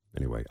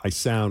 anyway, I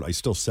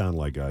still sound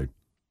like I'm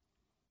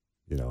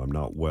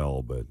not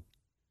well, but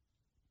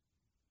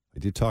I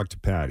did talk to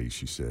Patty.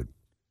 She said,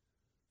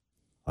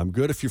 I'm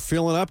good if you're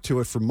feeling up to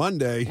it for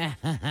Monday.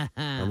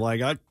 I'm like,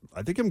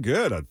 I think I'm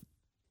good.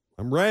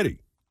 I'm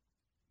ready.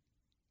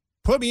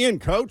 Put me in,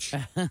 coach.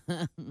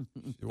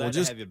 Glad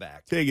to have you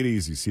back. Take it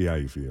easy. See how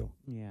you feel.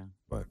 Yeah.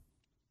 But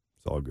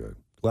it's all good.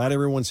 Glad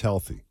everyone's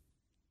healthy.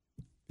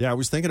 Yeah, I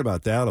was thinking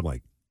about that. I'm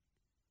like,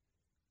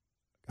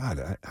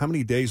 God, how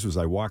many days was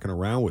I walking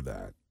around with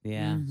that?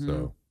 Yeah. Mhm.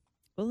 So,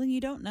 Well, then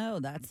you don't know.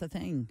 That's the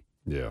thing.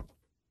 yeah.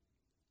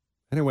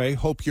 Anyway,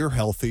 hope you're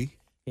healthy.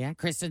 Yeah.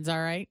 Kristen's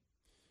all right.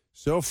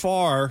 So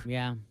far,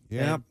 Yeah.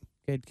 yeah.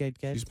 Good.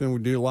 She's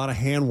been doing a lot of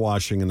hand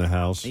washing in the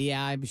house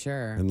Yeah, I'm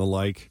sure. and the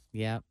like.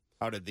 Yep.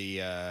 How did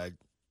the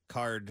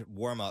card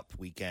warm-up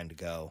weekend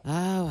go?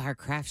 Oh, our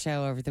craft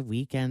show over the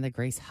weekend, the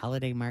Grace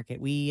Holiday Market.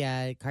 We,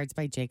 Cards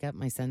by Jacob,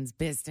 my son's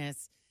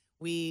business.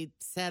 We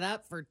set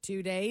up for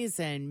 2 days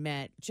and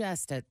met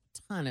just a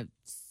ton of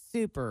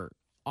super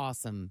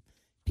awesome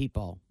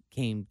people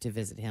came to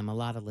visit him. A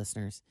lot of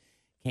listeners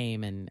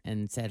came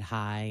and said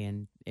hi,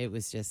 and it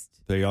was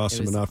just They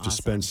awesome it was enough to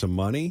awesome. spend some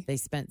money. They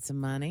spent some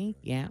money.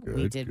 Yeah,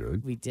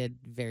 Good. We did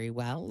very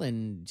well,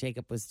 and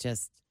Jacob was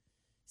just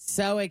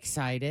so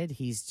excited.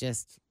 He's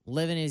just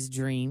living his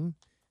dream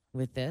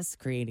with this,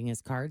 creating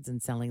his cards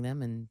and selling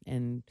them,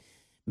 and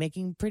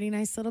making pretty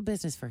nice little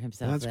business for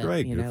himself. That's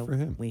great. You Good know, for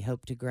him. we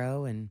hope to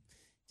grow and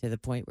to the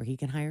point where he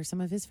can hire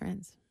some of his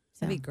friends.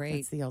 So That'd be great.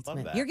 That's the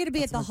ultimate. that. You're going to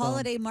be at the ultimate goal.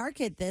 holiday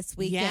market this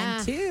weekend,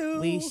 Yeah, too.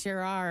 We sure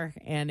are.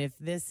 And if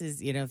this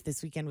is, if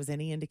this weekend was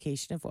any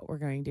indication of what we're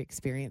going to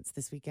experience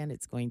this weekend,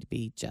 it's going to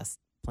be just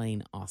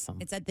plain awesome.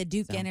 It's at the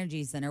Duke So.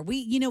 Energy Center.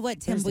 You know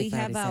what, Tim? Thursday, We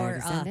have Friday,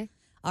 Saturday, Sunday.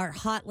 our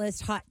hot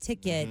list, hot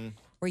ticket,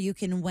 where you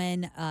can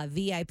win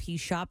VIP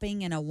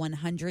shopping and a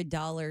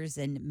 $100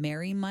 in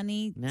Merry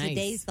Money. Nice.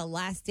 Today's the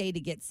last day to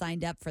get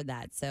signed up for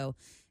that. So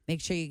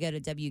make sure you go to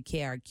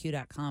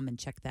WKRQ.com and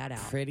check that out.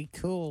 Pretty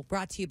cool.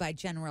 Brought to you by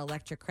General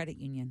Electric Credit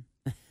Union.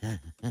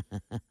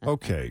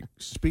 Okay,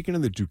 speaking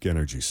of the Duke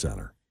Energy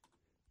Center,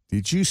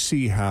 did you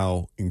see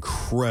how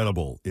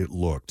incredible it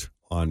looked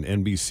on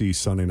NBC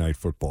Sunday Night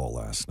Football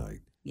last night?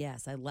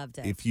 Yes, I loved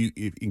it. If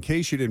in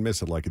case you didn't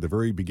miss it, like at the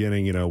very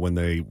beginning, when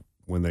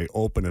they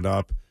open it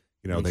up,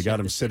 they got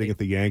him sitting at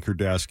the anchor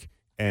desk,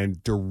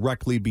 and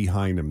directly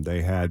behind him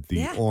they had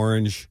the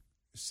orange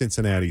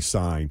Cincinnati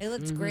sign. It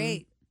looked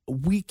great.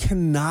 We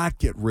cannot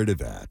get rid of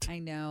that. I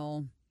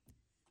know.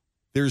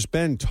 there's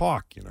been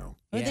talk,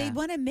 Or they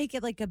want to make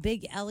it like a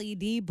big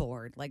LED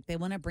board. Like they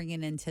want to bring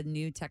it into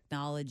new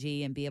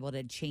technology and be able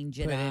to change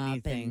it Put up.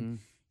 anything.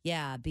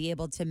 And be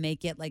able to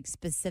make it like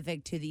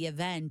specific to the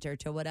event or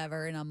to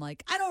whatever. And I'm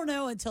like, I don't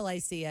know until I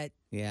see it.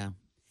 Yeah.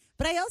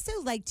 But I also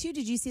like, too,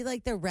 did you see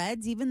like the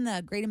Reds, even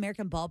the Great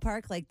American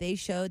Ballpark? Like they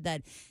showed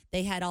that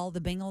they had all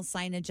the Bengals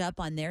signage up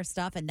on their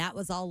stuff and that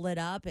was all lit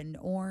up and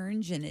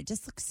orange. And it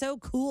just looks so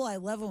cool. I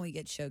love when we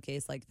get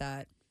showcased like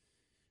that.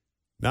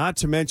 Not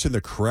to mention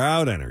the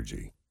crowd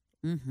energy.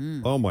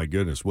 Mm-hmm. Oh, my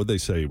goodness. What'd they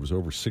say? It was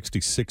over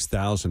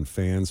 66,000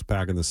 fans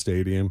packing the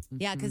stadium.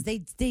 Yeah, because they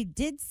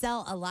did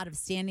sell a lot of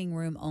standing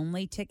room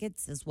only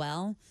tickets as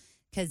well.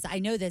 Because I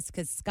know this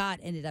because Scott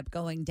ended up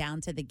going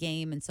down to the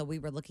game. And so we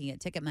were looking at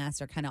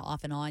Ticketmaster kind of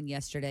off and on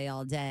yesterday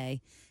all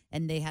day.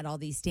 And they had all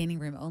these standing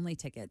room only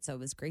tickets. So it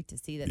was great to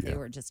see that they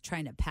were just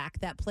trying to pack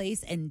that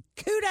place. And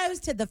kudos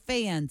to the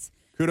fans.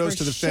 Kudos for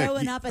to the fans.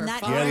 showing up in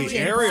that Yeah, orange the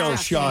and aerial black,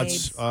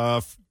 shots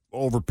babes.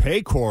 over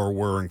Paycor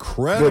were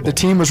incredible. The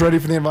team was ready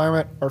for the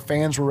environment. Our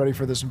fans were ready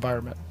for this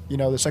environment.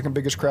 The second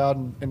biggest crowd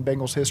in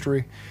Bengals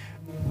history.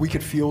 We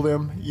could feel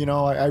them.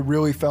 I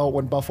really felt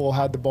when Buffalo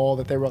had the ball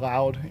that they were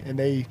loud, and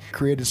they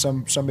created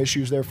some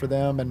issues there for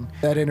them. And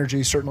that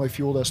energy certainly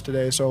fueled us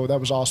today. So that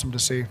was awesome to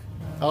see.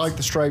 I like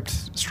the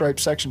striped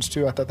sections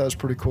too. I thought that was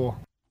pretty cool.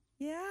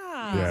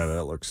 Yeah,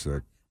 that looks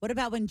sick. What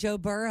about when Joe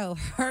Burrow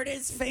hurt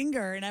his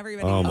finger and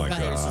everybody Oh, was my like,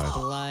 God.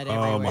 Blood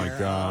Oh, my everywhere.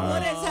 God.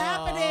 what is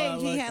happening?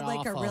 He looked had like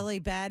awful. a really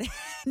bad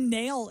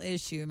nail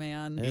issue,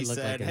 man. He looked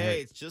said, like it "Hey,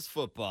 hurt. it's just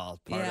football.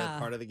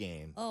 Part of the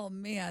game." Oh,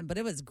 man, but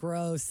it was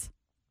gross.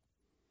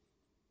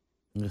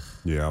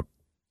 Yep.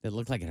 It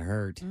looked like it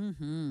hurt.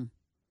 Mm-hmm.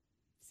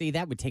 See,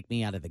 that would take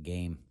me out of the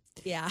game.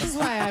 Yeah. That's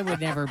why I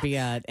would never be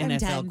an I'm NFL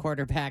done.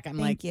 quarterback. I'm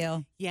Thank like,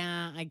 you.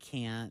 yeah, I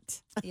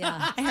can't.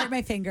 Yeah, I hurt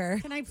my finger.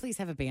 Can I please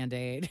have a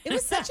Band-Aid? It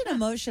was such an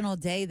emotional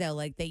day, though.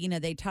 Like,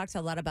 they talked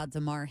a lot about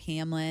DeMar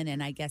Hamlin,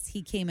 and I guess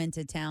he came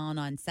into town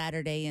on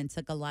Saturday and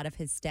took a lot of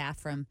his staff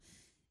from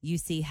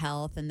UC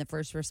Health and the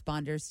first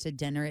responders to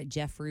dinner at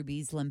Jeff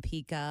Ruby's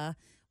Lampica,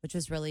 which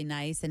was really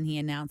nice. And he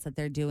announced that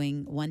they're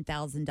doing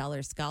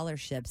 $1,000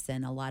 scholarships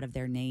in a lot of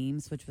their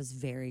names, which was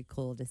very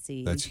cool to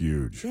see. That's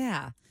huge.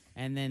 Yeah.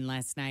 And then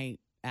last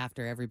night,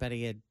 after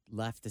everybody had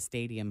left the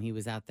stadium, he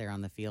was out there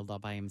on the field all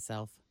by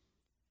himself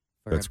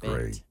for That's a bit,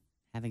 great.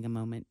 having a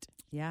moment.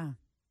 Yeah.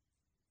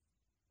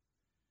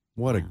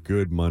 What a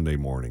good Monday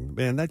morning.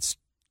 Man, that's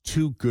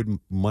 2 good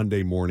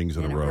Monday mornings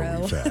in a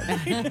row we've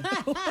had.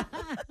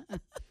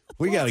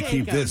 We got to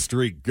keep this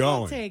streak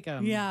going. We'll take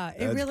him. Yeah. It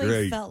That's really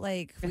great. felt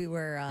like we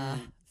were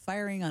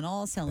firing on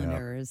all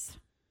cylinders.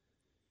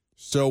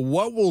 So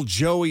what will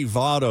Joey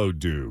Votto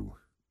do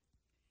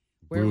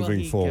Where will moving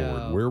he forward?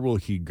 go? Where will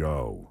he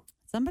go?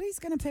 Somebody's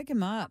going to pick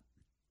him up.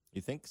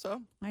 You think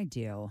so? I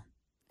do.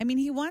 I mean,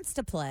 he wants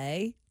to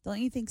play. Don't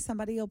you think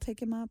somebody will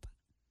pick him up?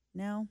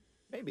 No?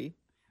 Maybe.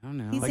 I don't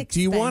know. He's Like,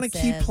 do you want to keep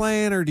expensive.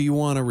 playing or do you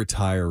want to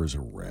retire as a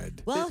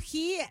Red? Well,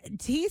 he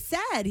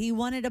said he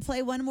wanted to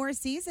play one more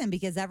season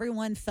because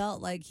everyone felt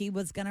like he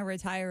was going to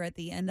retire at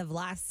the end of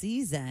last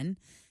season.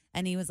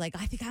 And he was like,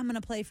 I think I'm going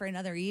to play for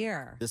another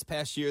year. This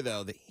past year,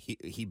 though,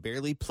 he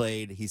barely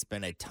played. He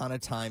spent a ton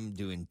of time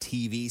doing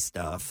TV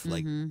stuff,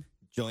 like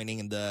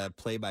joining the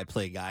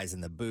play-by-play guys in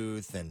the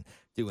booth and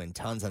doing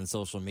tons on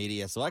social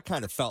media. So I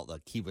kind of felt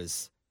like he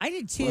was I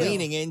did too.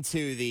 leaning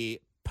into the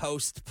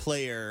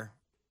post-player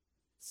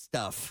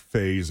stuff.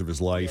 Phase of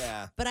his life.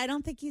 Yeah. But I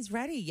don't think he's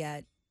ready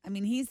yet. I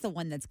mean, he's the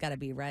one that's got to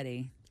be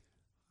ready.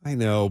 I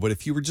know, but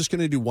if you were just going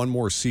to do one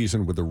more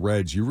season with the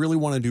Reds, you really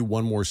want to do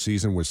one more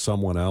season with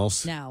someone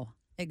else? No,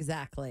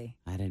 exactly.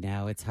 I don't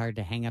know. It's hard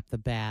to hang up the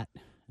bat.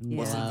 and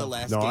Wasn't the glove.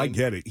 last No, game? I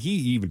get it. He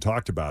even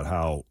talked about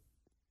how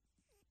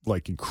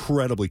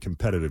incredibly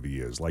competitive he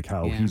is, like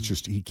how Yeah.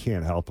 he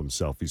can't help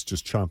himself. He's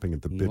just chomping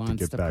at the He bit to wants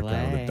get back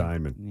down to the play.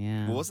 diamond.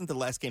 Yeah. Well, wasn't the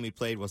last game he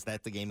played, was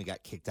that the game he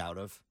got kicked out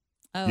of?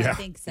 Oh, Yeah. I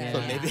think so. So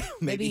yeah.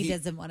 maybe he he-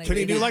 doesn't want to. Can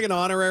he do like an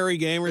honorary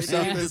game or Maybe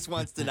something? he just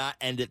wants to not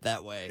end it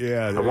that way.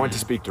 Yeah. I want to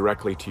speak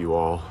directly to you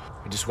all.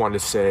 I just wanted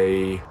to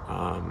say,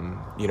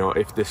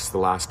 if this is the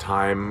last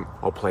time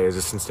I'll play as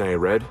a Cincinnati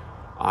Red,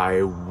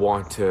 I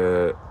want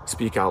to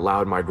speak out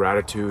loud my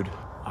gratitude.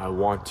 I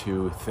want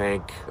to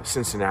thank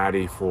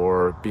Cincinnati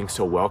for being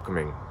so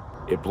welcoming.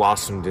 It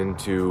blossomed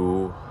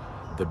into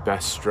the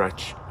best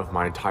stretch of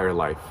my entire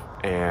life.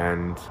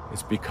 And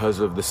it's because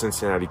of the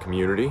Cincinnati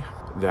community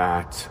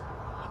that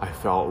I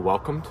felt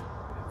welcomed.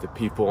 The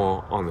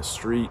people on the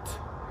street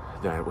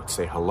that would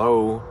say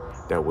hello,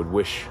 that would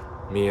wish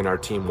me and our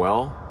team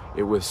well.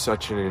 It was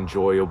such an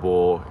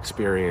enjoyable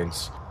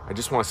experience. I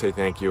just want to say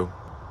thank you.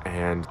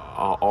 And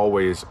I'll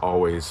always,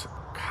 always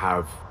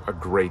have a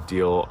great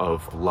deal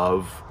of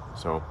love.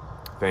 So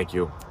thank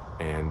you.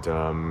 And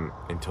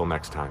until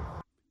next time.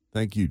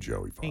 Thank you,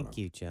 Joey Votto. Thank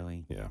you,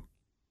 Joey. Yeah.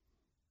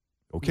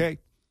 Okay.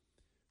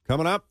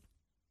 Coming up,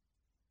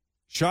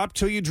 shop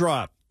till you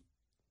drop.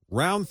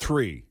 Round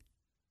 3.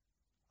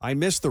 I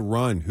missed the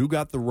run. Who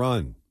got the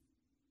run?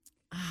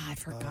 I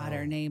forgot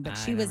her name, but I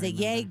she don't was a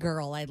remember. yay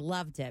girl. I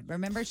loved it.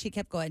 Remember, she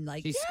kept going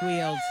like, She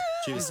squealed.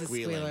 She was She's a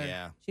squealing, squealer.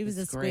 yeah. She was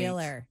a It's great.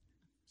 squealer.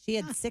 She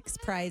had 6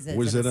 prizes.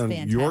 Was it on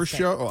fantastic. your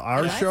show or our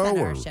It was show? on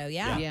or? our show,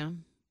 yeah. Yeah.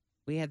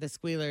 We had the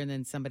squealer, and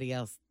then somebody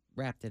else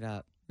wrapped it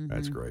up.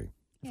 That's great.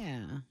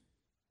 Yeah.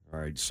 All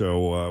right,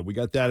 so we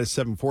got that at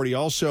 7:40.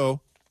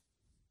 Also,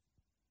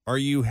 are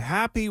you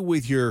happy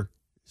with your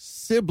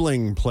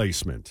sibling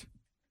placement?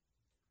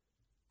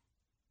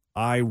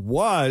 I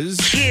was.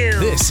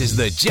 This is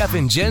the Jeff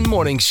and Jen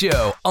Morning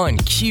Show on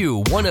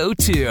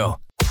Q102.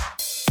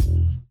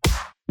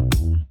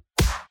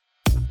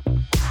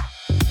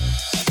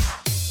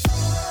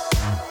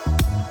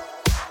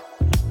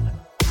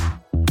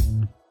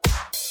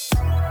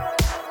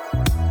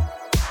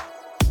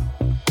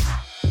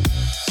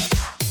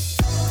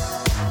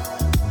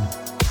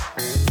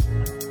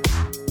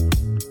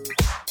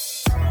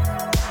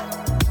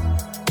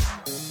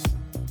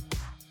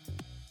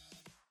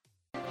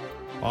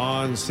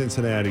 On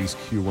Cincinnati's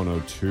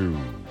Q102.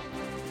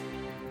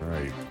 All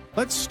right.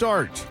 Let's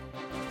start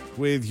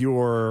with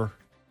your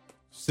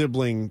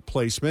sibling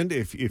placement.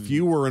 If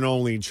you were an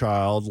only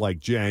child like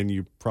Jen,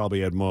 you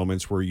probably had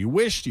moments where you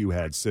wished you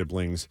had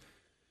siblings.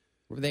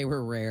 They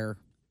were rare.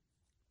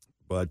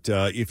 But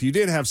if you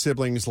did have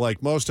siblings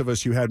like most of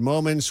us, you had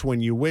moments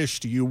when you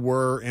wished you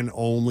were an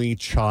only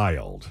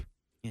child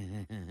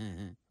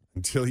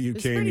until you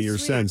It's came to pretty your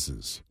sweet.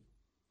 senses.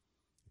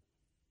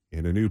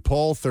 In a new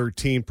poll,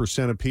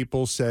 13% of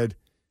people said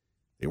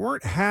they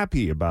weren't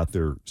happy about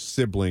their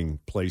sibling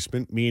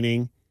placement,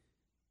 meaning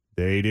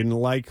they didn't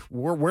like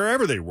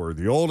wherever they were,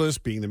 the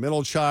oldest being the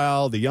middle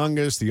child, the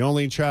youngest, the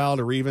only child,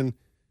 or even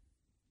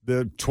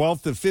the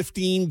 12 to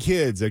 15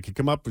 kids that could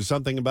come up with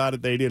something about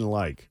it they didn't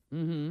like.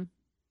 Mm-hmm.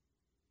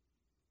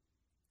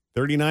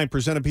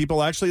 39% of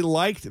people actually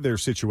liked their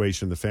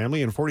situation in the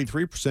family, and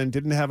 43%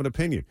 didn't have an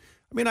opinion.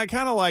 I mean, I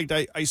kind of liked,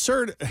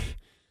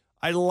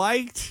 I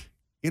liked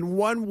in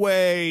one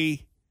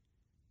way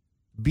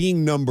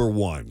being number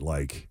one.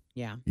 Like,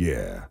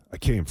 yeah, I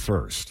came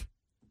first.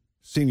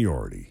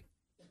 Seniority.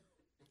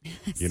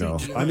 You know,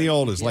 I'm the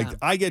oldest. Yeah. Like,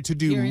 I get to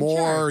do You're in more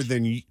charge.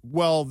 than you.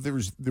 Well, there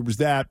was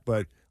that,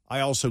 but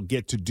I also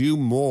get to do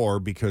more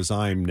because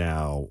I'm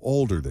now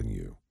older than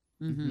you.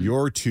 Mm-hmm.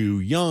 You're too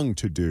young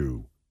to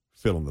do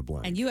fill in the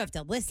blank. And you have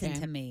to listen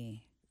to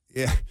me.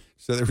 Yeah.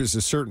 So there was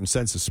a certain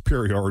sense of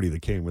superiority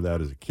that came with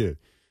that as a kid.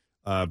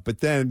 But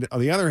then, on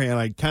the other hand,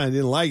 I kind of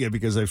didn't like it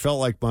because I felt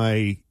like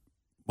my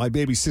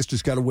baby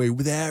sisters got away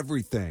with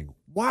everything.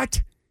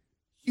 What?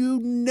 You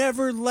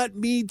never let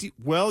me do...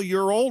 Well,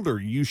 you're older.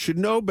 You should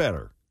know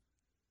better.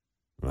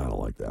 I don't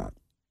like that.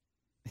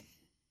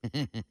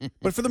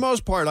 But for the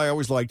most part, I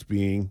always liked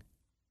being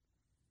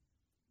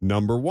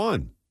number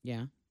one.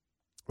 Yeah.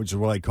 Which is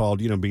what I called,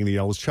 being the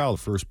eldest child,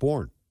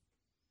 firstborn.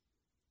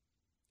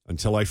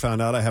 Until I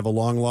found out I have a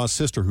long-lost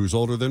sister who's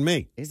older than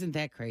me. Isn't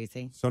that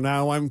crazy? So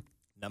now I'm...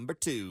 Number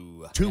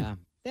 2. Yeah.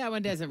 That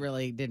one didn't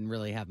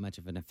really have much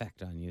of an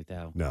effect on you,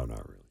 though. No,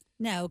 not really.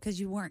 No, because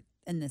you weren't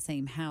in the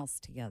same house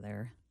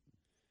together.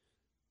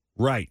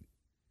 Right.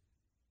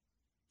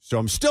 So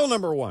I'm still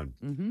number one.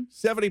 Mm-hmm.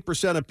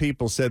 70% of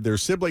people said their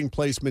sibling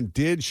placement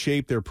did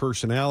shape their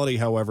personality,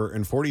 however,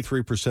 and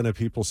 43% of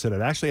people said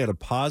it actually had a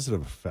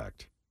positive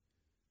effect.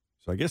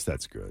 So I guess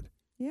that's good.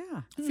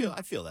 Yeah.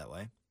 I feel that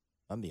way.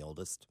 I'm the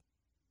oldest.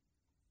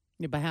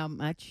 Yeah, by how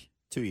much?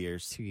 2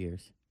 years. 2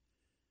 years.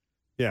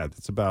 Yeah,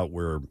 that's about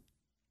where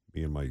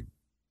me and my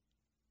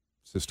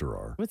sister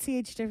are. What's the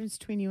age difference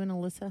between you and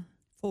Alyssa?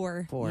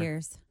 4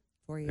 years.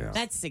 4 years. Yeah.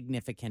 That's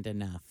significant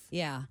enough.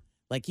 Yeah.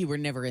 Like you were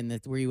never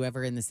were you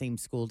ever in the same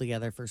school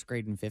together, first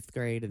grade and fifth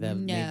grade? No.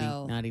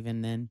 Maybe not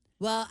even then.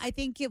 Well, I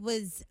think it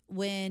was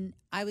when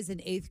I was in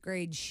 8th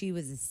grade, she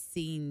was a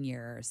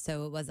senior.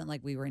 So it wasn't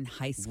like we were in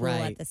high school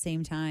Right. at the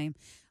same time,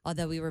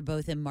 although we were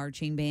both in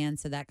marching band.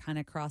 So that kind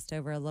of crossed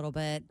over a little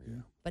bit,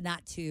 but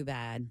not too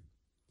bad.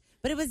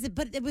 But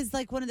it was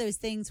like one of those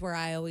things where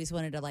I always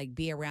wanted to like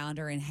be around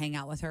her and hang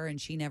out with her, and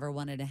she never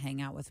wanted to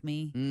hang out with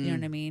me. You know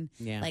what I mean?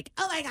 Yeah. Like,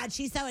 oh my God,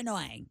 she's so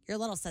annoying. Your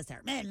little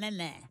sister. Meh, meh,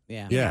 meh.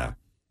 Yeah. Yeah.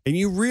 And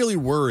you really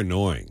were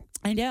annoying.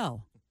 I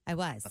know. I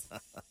was.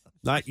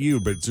 Not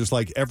you, but just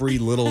like every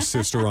little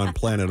sister on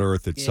planet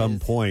Earth at some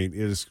point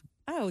is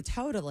Oh,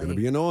 totally. going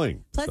to be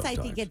annoying. Plus, I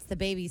sometimes. think it's the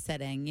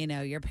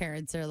babysitting. Your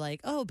parents are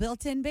like, oh,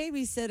 built-in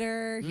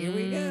babysitter. Here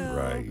we go.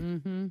 Right.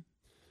 Mm-hmm.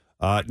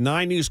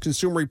 9 News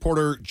consumer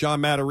reporter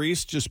John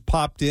Matarese just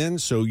popped in,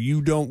 so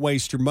you don't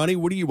waste your money.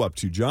 What are you up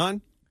to,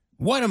 John?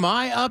 What am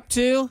I up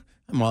to?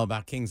 I'm all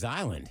about Kings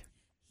Island.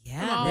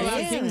 Yeah, I'm all about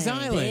really. Kings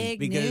Island Big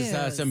because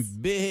news. some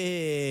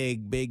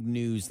big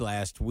news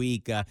last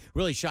week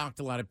really shocked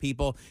a lot of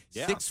people.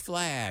 Yeah. Six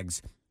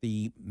Flags,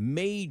 the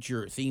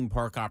major theme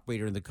park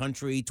operator in the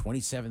country,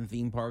 27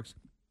 theme parks,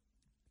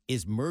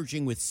 is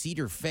merging with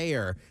Cedar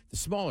Fair, the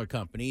smaller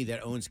company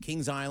that owns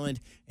Kings Island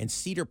and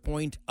Cedar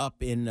Point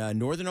up in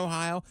northern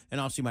Ohio.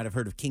 And also you might have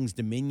heard of Kings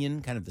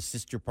Dominion, kind of the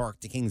sister park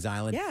to Kings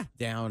Island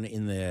down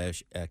in the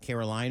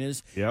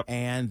Carolinas. Yep.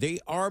 And they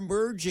are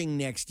merging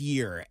next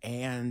year,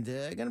 and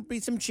going to be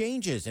some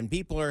changes. And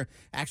people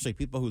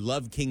who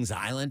love Kings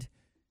Island,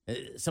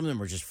 some of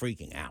them are just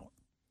freaking out.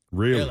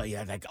 Really?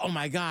 Yeah, like, oh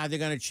my God, they're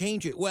going to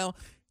change it. Well,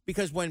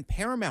 because when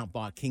Paramount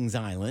bought Kings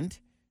Island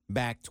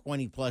back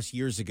 20 plus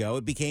years ago,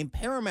 it became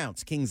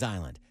Paramount's Kings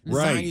Island. The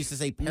Right. sign used to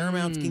say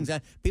Paramount's Kings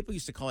Island. People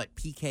used to call it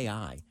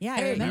PKI. Yeah,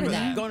 Hey, I remember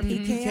that. Going to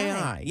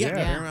PKI. Yeah,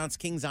 Paramount's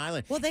Kings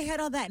Island. Well, they had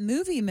all that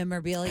movie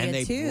memorabilia, And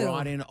they too.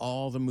 brought in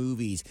all the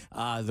movies.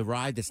 The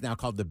ride that's now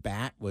called the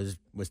Bat was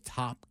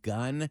Top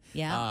Gun.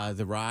 Yeah.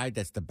 The ride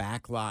that's the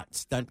backlot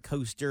stunt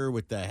coaster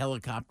with the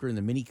helicopter and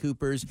the Mini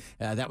Coopers.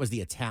 That was the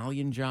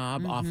Italian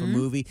Job off a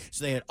movie.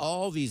 So they had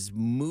all these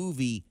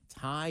movie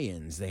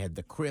tie-ins. They had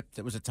the Crypt.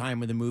 That was a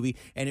time of the movie.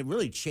 And it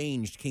really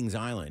changed Kings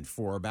Island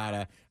for about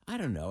a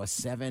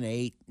 7,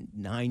 8,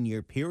 9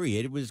 year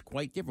period. It was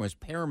quite different. It was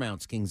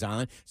Paramount's Kings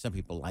Island. Some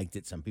people liked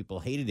it. Some people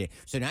hated it.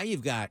 So now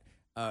you've got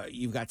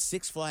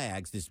Six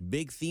Flags, this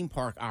big theme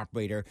park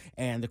operator,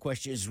 and the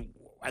question is,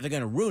 are they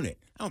going to ruin it?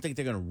 I don't think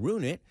they're going to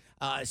ruin it,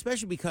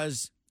 especially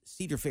because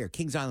Cedar Fair,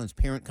 Kings Island's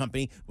parent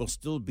company, will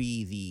still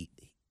be the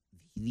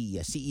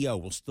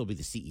CEO will still be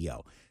the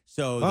CEO.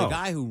 So the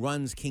guy who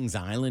runs Kings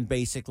Island,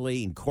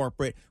 basically in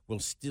corporate, will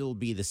still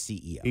be the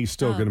CEO. He's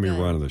still going to be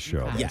running the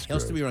show. Yeah, he'll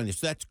still be running this.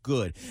 So that's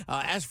good.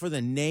 As for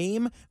the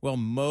name, well,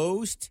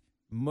 most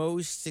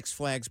Six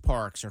Flags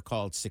parks are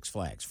called Six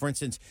Flags. For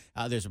instance,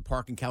 there's a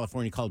park in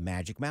California called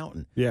Magic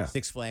Mountain. Yeah.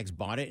 Six Flags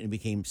bought it and it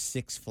became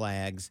Six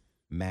Flags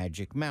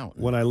Magic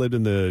Mountain. When I lived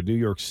in the New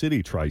York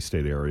City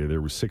tri-state area, there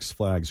was Six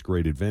Flags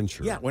Great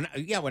Adventure. Yeah,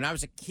 when I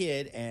was a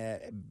kid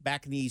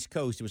back in the East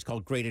Coast, it was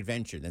called Great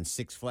Adventure. Then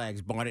Six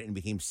Flags bought it and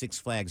became Six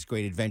Flags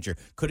Great Adventure.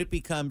 Could it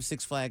become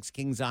Six Flags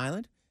Kings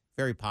Island?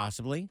 Very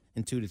possibly.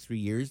 In 2 to 3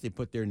 years, they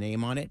put their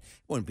name on it. It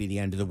wouldn't be the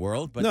end of the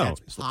world, but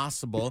that's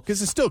possible.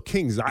 Because it's still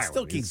Kings Island. It's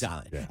still Kings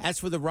Island. Yeah. As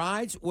for the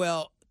rides,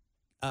 well,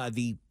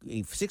 the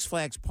Six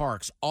Flags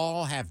parks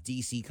all have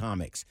DC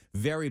Comics.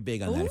 Very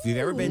big on that. If you've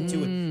ever been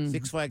to a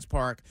Six Flags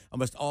park,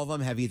 almost all of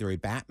them have either a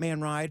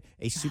Batman ride,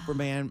 a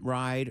Superman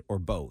ride, or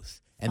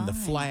both. And the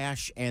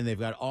Flash, and they've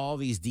got all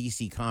these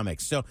DC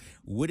Comics. So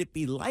would it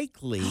be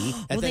likely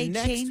that Will the they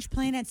next... change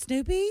Planet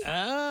Snoopy?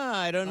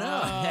 I don't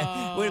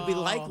know. Would it be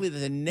likely that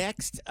the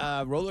next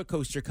roller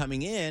coaster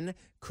coming in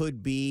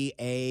could be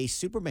a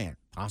Superman?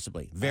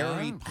 Possibly.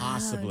 Very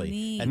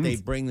possibly that they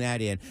bring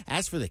that in.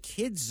 As for the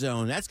kids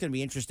zone, that's going to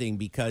be interesting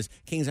because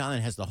Kings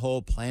Island has the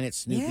whole Planet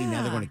Snoopy.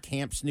 Now they're going to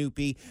Camp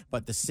Snoopy.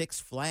 But the Six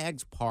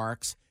Flags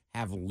parks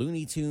have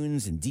Looney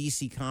Tunes and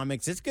DC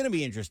Comics. It's going to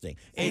be interesting.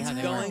 It's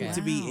going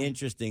to be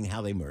interesting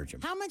how they merge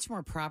them. How much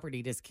more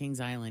property does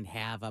Kings Island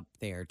have up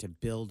there to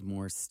build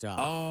more stuff?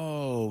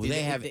 Oh,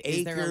 they have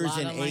acres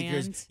and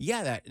acres. Land?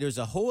 Yeah, there's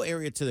a whole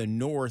area to the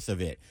north of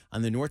it.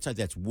 On the north side,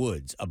 that's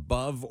woods.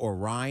 Above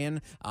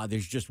Orion,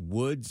 there's just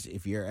woods.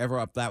 If you're ever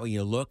up that way,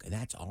 you look,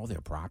 that's all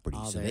their property.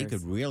 So they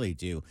could really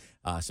do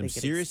some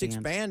serious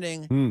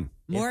expanding.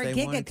 More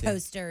Giga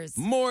Coasters.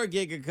 More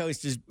Giga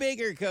Coasters,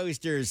 bigger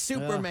coasters,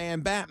 Superman,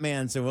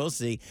 Batman. So we'll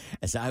see.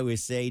 As I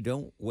always say,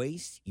 don't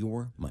waste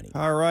your money.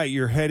 All right,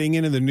 you're heading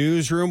into the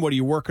newsroom. What are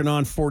you working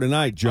on for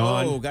tonight,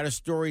 John? Oh, got a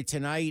story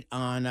tonight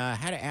on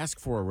how to ask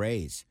for a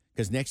raise.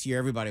 Because next year,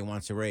 everybody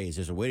wants a raise.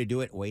 There's a way to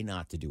do it, a way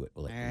not to do it.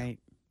 All right.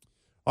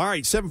 All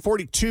right,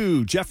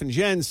 742, Jeff and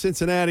Jen,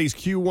 Cincinnati's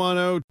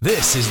Q102.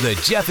 This is the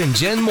Jeff and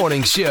Jen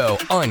Morning Show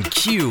on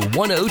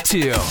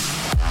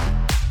Q102.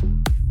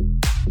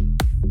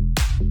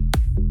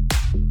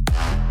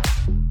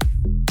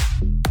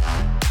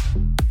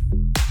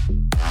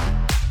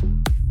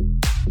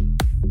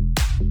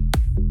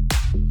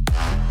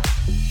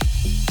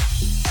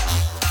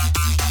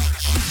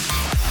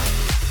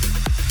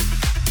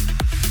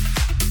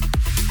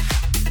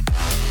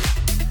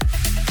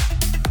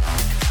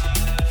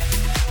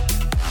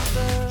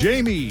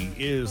 Jamie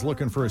is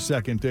looking for a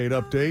second date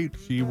update.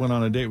 She went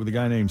on a date with a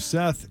guy named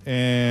Seth,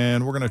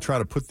 and we're going to try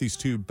to put these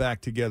two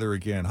back together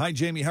again. Hi,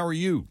 Jamie. How are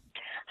you?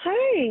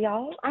 Hi,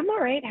 y'all. I'm all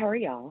right. How are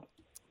y'all?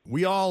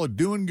 We all are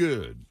doing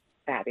good.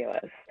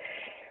 Fabulous.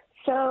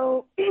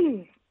 So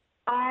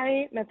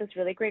I met this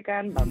really great guy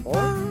on Bumble,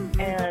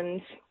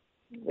 and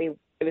it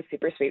was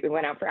super sweet. We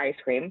went out for ice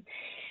cream.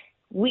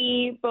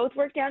 We both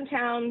work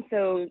downtown,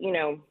 so,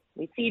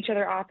 we see each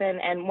other often.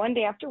 And one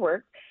day after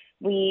work,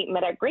 we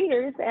met at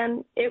Grader's,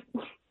 and it,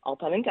 all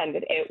pun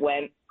intended, it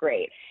went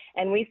great.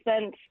 And we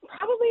spent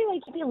probably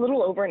maybe a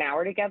little over an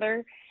hour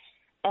together,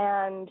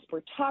 and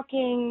we're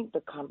talking.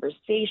 The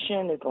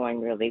conversation is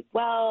going really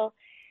well,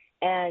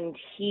 and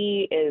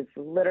he is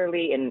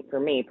literally, and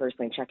for me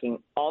personally,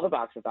 checking all the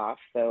boxes off,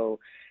 so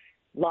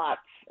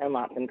lots and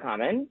lots in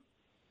common.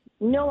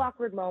 No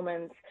awkward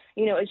moments.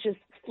 It's just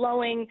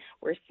flowing.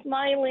 We're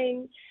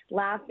smiling,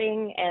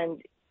 laughing,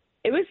 and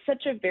it was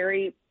such a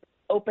very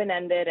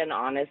open-ended and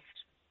honest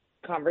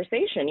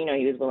conversation.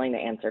 He was willing to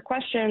answer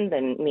questions,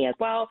 and me as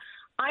well.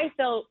 I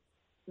felt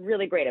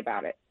really great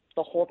about it,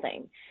 the whole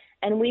thing.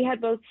 And we had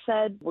both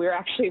said we're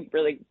actually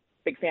really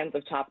big fans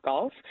of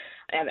Topgolf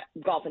and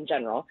golf in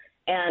general.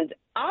 And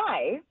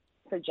I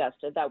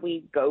suggested that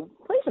we go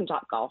play some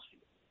Topgolf.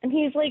 And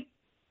he's like,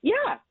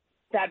 yeah,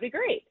 that'd be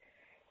great.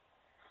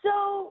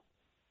 So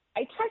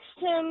I text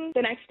him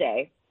the next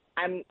day.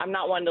 I'm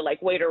not one to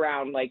wait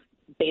around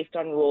based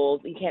on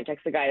rules. You can't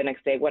text the guy the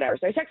next day, whatever.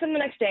 So I texted him the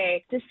next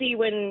day to see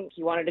when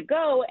he wanted to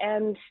go,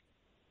 and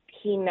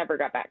he never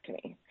got back to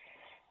me.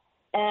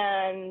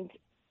 And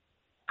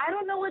I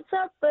don't know what's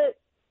up, but,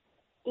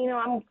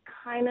 I'm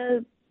kind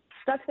of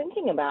stuck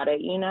thinking about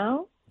it,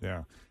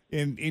 Yeah.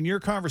 In your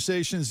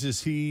conversations,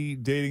 is he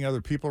dating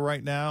other people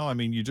right now? I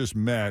mean, you just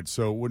met,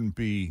 so it wouldn't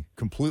be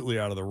completely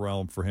out of the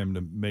realm for him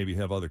to maybe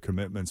have other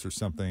commitments or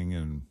something,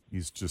 and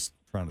he's just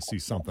trying to see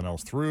something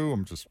else through.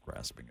 I'm just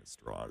grasping at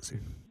straws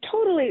here.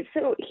 Totally.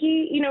 So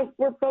he,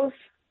 we're both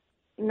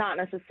not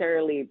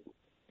necessarily,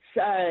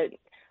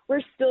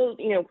 we're still,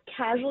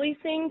 casually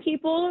seeing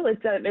people.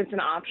 It's an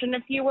option,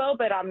 if you will,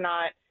 but I'm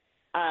not,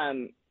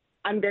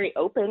 I'm very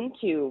open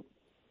to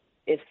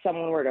if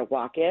someone were to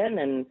walk in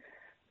and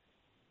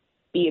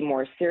be a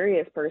more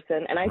serious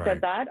person. And I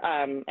said that,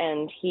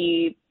 and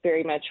he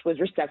very much was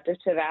receptive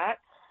to that.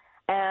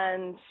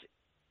 And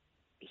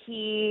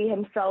he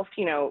himself,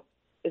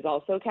 is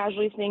also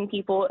casually seeing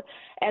people,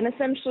 and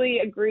essentially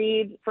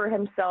agreed for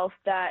himself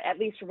that, at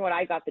least from what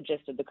I got the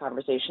gist of the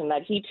conversation,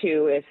 that he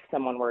too, if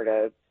someone were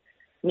to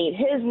meet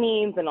his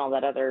needs and all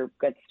that other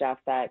good stuff,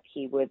 that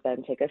he would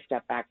then take a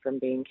step back from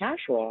being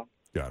casual.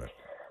 Got it.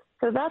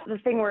 So that's the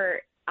thing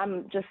where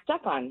I'm just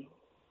stuck on,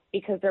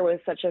 because there was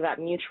such that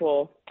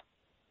mutual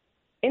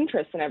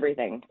interest in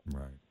everything.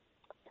 Right.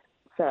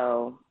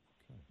 So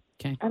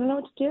okay. I don't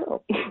know what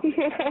to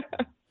do.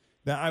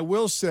 Now, I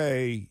will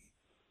say,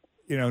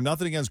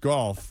 nothing against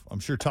golf. I'm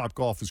sure Top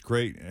Golf is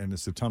great and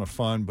it's a ton of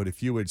fun. But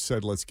if you had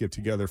said, let's get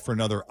together for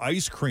another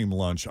ice cream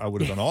lunch, I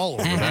would have been all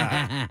over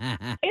that.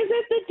 Is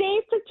it the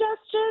date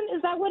suggestion?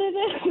 Is that what it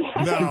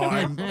is?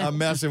 No, I'm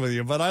messing with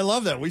you. But I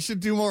love that. We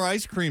should do more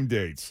ice cream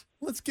dates.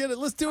 Let's get it.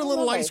 Let's do a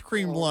little ice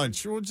cream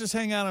lunch. We'll just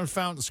hang out on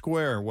Fountain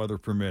Square, weather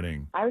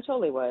permitting. I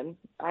totally would.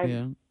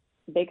 I'm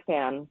a big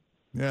fan.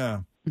 Yeah.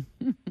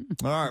 All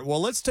right.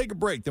 Well, let's take a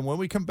break. Then when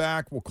we come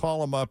back, we'll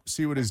call him up,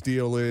 see what his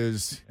deal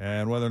is,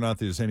 and whether or not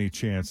there's any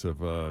chance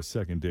of a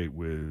second date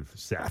with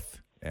Seth.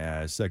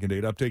 As Second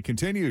Date Update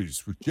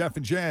continues with Jeff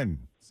and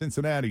Jen,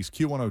 Cincinnati's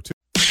Q102.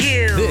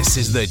 This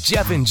is the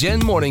Jeff and Jen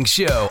Morning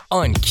Show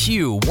on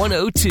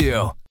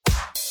Q102.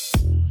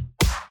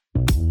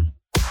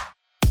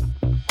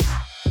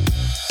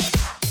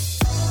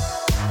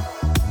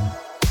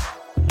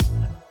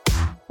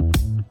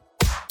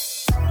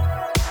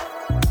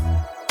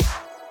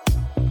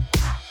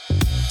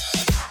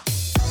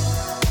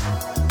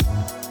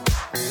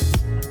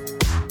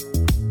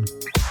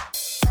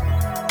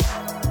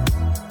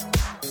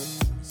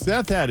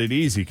 Seth had it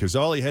easy because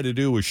all he had to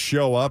do was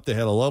show up. They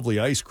had a lovely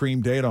ice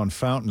cream date on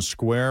Fountain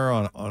Square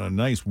on a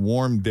nice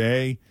warm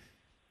day.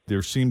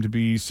 There seemed to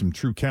be some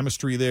true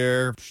chemistry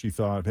there. She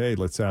thought, hey,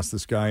 let's ask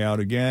this guy out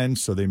again.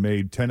 So they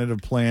made tentative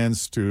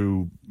plans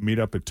to meet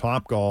up at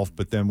Top Golf.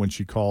 But then when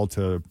she called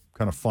to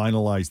kind of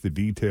finalize the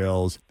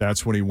details,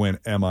 that's when he went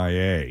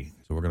MIA.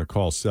 So we're going to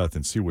call Seth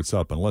and see what's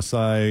up. Unless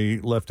I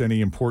left any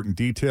important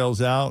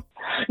details out.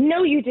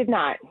 No, you did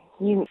not.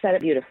 You said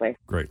it beautifully.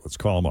 Great. Let's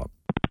call him up.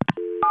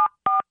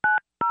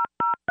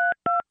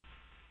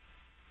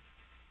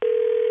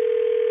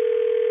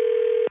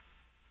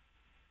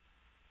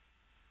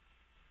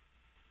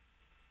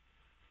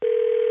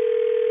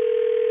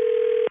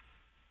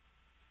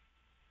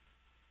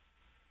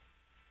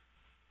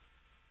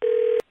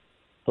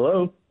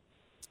 Hello.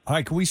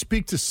 Hi, can we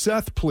speak to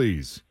Seth,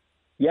 please?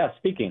 Yeah,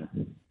 speaking.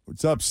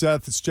 What's up,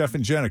 Seth? It's Jeff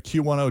and Jen at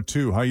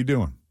Q102. How you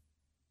doing?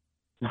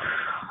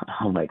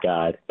 Oh, my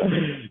God.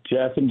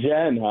 Jeff and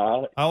Jen,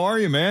 huh? How are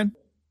you, man?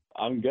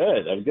 I'm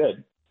good.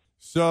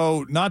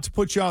 So, not to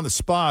put you on the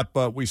spot,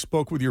 but we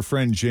spoke with your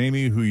friend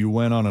Jamie, who you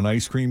went on an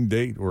ice cream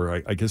date,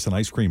 or I guess an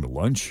ice cream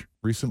lunch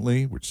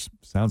recently, which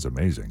sounds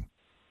amazing.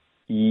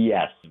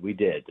 Yes, we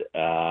did.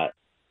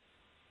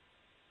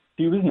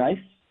 She was nice.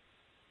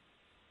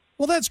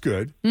 Well, that's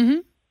good.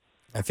 Mm-hmm.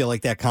 I feel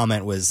like that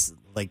comment was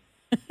like,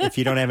 if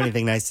you don't have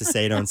anything nice to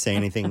say, don't say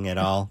anything at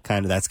all.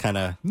 That's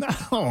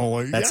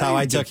how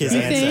I took his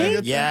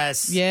answer.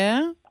 Yes.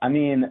 Yeah. I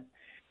mean,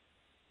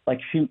 like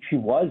she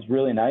was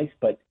really nice,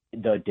 but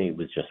the date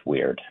was just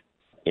weird.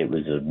 It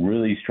was a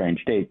really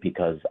strange date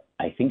because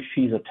I think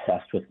she's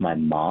obsessed with my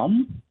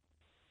mom.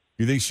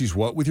 You think she's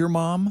what with your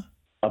mom?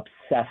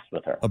 Obsessed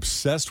with her.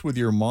 Obsessed with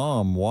your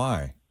mom.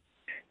 Why?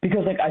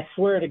 Because, I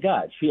swear to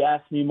God, she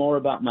asked me more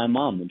about my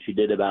mom than she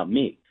did about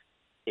me.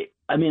 It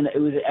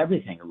was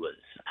everything. It was,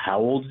 how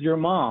old's your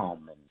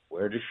mom? And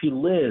where does she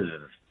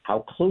live?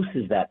 How close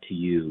is that to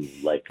you?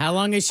 Like, how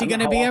long is she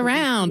going to be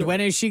around?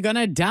 When is she going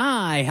to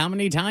die? How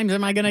many times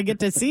am I going to get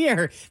to see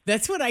her?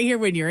 That's what I hear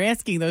when you're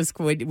asking those,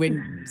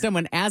 when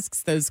someone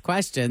asks those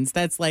questions.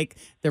 That's like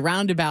the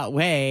roundabout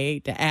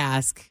way to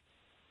ask,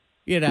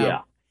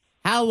 Yeah.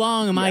 How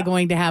long am I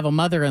going to have a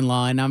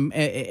mother-in-law? And I'm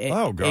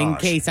in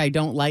case I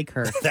don't like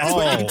her. That's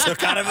what you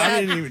took out of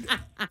that.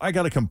 I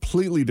got a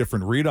completely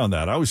different read on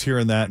that. I was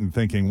hearing that and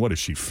thinking, what is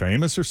she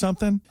famous or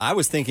something? I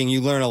was thinking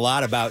you learn a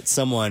lot about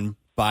someone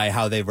by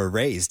how they were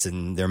raised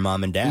and their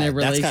mom and dad.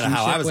 That's kind of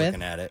how I was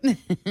looking at it.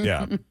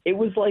 Yeah. It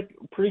was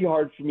pretty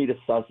hard for me to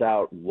suss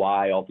out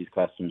why all these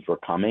questions were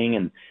coming.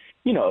 And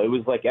you know, it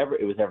was like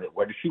it was everything.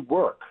 Where does she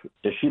work?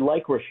 Does she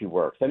like where she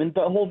works? I mean,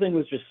 the whole thing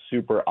was just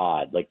super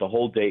odd. Like the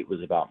whole date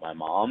was about my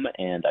mom,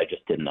 and I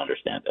just didn't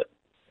understand it.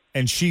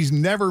 And she's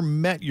never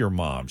met your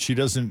mom. She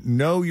doesn't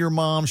know your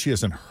mom. She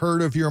hasn't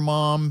heard of your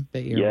mom.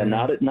 Yeah,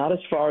 not as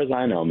far as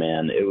I know,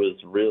 man. It was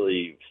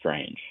really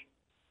strange.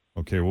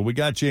 Okay, well, we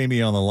got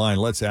Jamie on the line.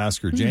 Let's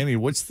ask her. Jamie,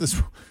 what's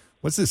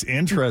this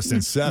interest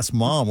in Seth's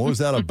mom? What was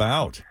that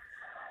about?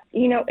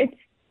 You know, it's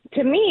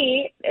to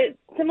me, it's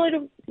similar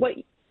to what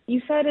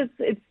you said.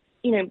 It's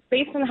you know,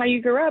 based on how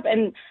you grew up,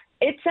 and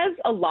it says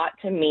a lot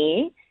to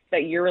me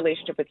that your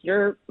relationship with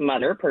your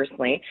mother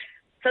personally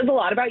says a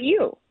lot about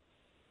you.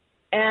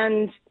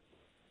 And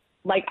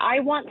like,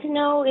 I want to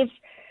know if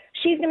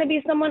she's going to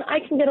be someone I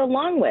can get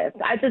along with.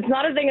 It's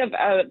not a thing of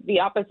the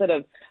opposite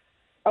of,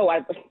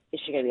 is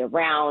she going to be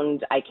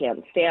around? I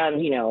can't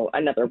stand, you know,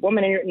 another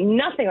woman.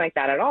 Nothing like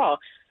that at all.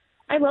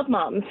 I love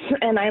moms,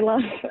 and I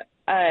love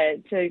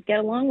to get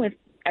along with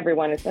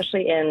everyone,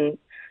 especially in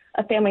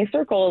a family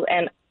circle.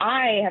 And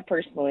I have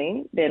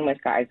personally been with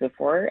guys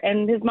before,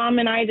 and his mom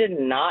and I did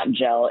not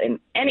gel in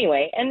any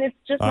way. And it's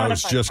just not I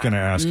was just going to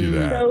ask you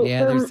that. So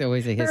there's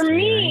always a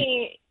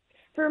history.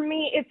 For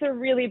me, it's a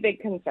really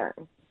big concern.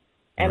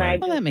 And I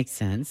that makes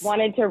sense.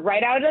 Wanted to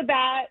right out of the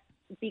bat,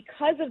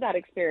 because of that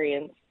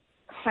experience,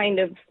 kind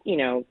of, you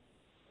know,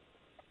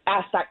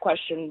 ask that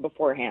question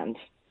beforehand,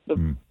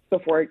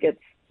 before it gets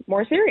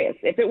more serious,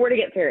 if it were to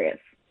get serious.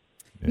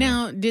 Yeah.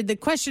 Now, did the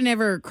question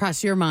ever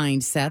cross your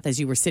mind, Seth, as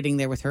you were sitting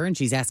there with her and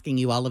she's asking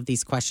you all of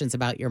these questions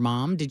about your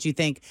mom? Did you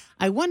think,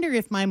 I wonder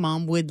if my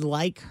mom would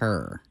like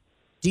her?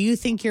 Do you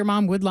think your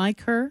mom would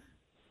like her?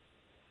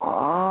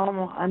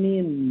 I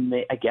mean,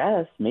 I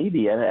guess,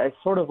 maybe. And I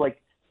sort of like,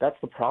 that's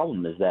the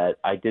problem, is that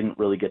I didn't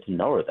really get to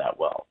know her that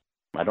well.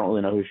 I don't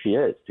really know who she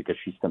is because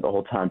she spent the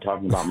whole time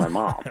talking about my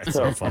mom. That's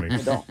so funny.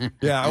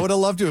 Yeah, I would have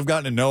loved to have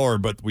gotten to know her,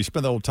 but we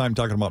spent the whole time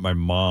talking about my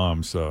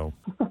mom, so.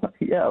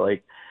 Yeah,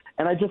 like,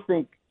 and I just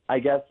think, I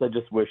guess I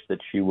just wish that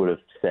she would have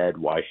said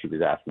why she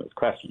was asking those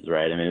questions,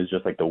 right? I mean, it was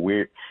just like it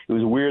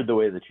was weird the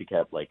way that she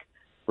kept, like,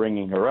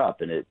 bringing her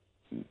up, and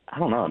I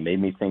don't know, it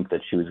made me think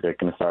that she was going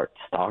to start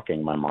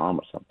stalking my mom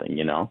or something,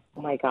 you know?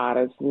 Oh, my God,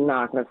 I was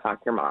not going to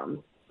stalk your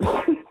mom.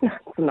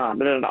 That's not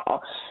it at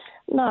all.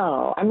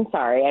 No, I'm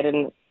sorry. I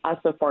didn't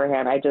ask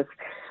beforehand.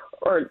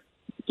 Or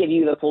give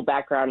you the full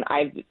background.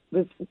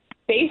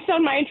 Based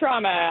on my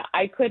trauma,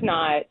 I could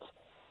not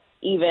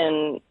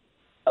even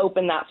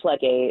open that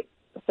floodgate.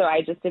 So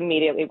I just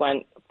immediately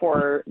went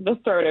for the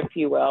throat, if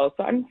you will.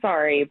 So I'm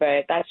sorry,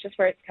 but that's just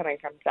where it's coming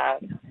from,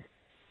 Seth.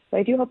 So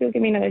I do hope you'll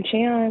give me another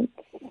chance.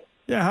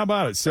 Yeah, how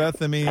about it,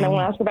 Seth? I mean, and I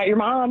want to ask about your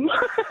mom.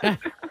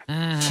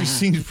 She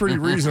seems pretty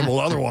reasonable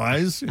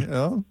otherwise, you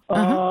know?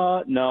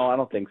 No, I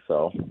don't think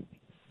so.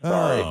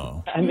 Sorry.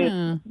 Oh. I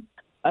mean,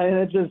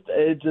 it just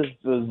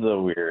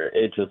was weird.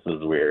 It just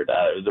was weird.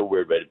 It was a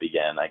weird way to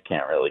begin. I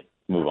can't really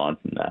move on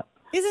from that.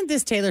 Isn't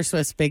this Taylor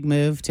Swift's big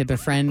move to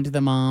befriend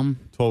the mom?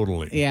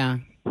 Totally. Yeah.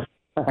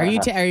 Are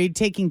you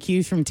taking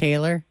cues from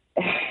Taylor?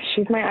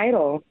 She's my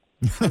idol.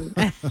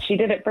 She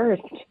did it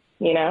first,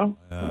 you know?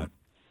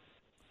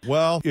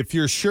 Well, if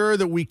you're sure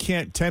that we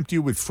can't tempt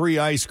you with free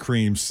ice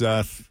cream,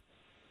 Seth.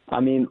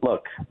 I mean,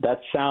 look, that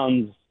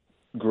sounds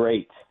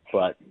great,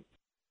 but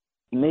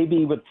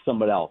maybe with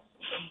somebody else.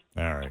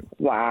 All right.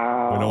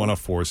 Wow. We don't want to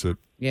force it.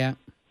 Yeah.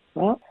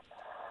 Well,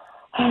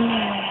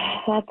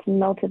 that's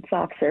melted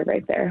soft serve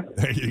right there.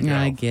 There you go.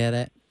 I get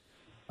it.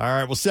 All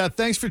right. Well, Seth,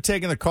 thanks for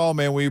taking the call,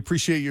 man. We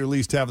appreciate you at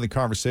least having the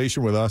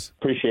conversation with us.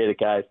 Appreciate it,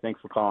 guys.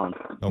 Thanks for calling.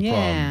 No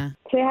problem.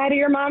 Say hi to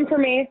your mom for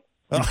me.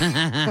 All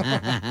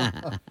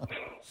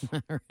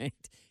right.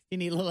 If you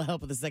need a little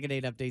help with the second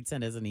date update,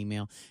 send us an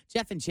email.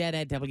 Jeff and Jen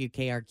at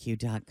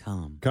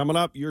WKRQ.com. Coming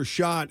up, your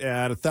shot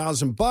at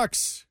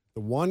 $1,000,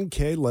 the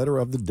 1K letter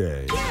of the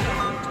day.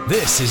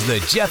 This is the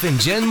Jeff and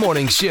Jen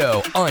Morning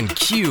Show on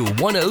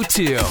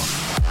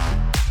Q102.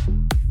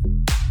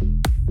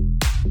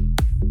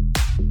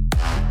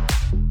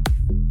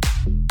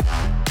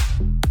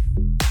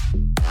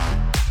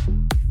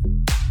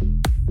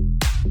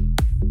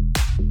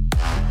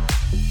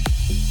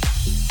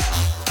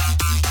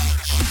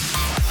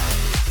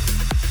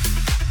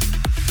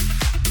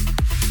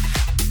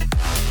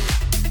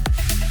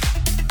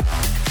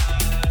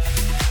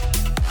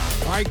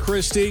 Hi,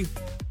 Christy.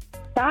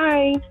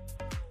 Hi.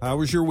 How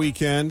was your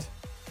weekend?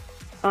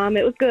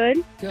 It was good.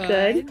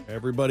 Good.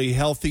 Everybody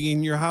healthy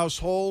in your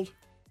household?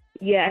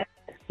 Yes.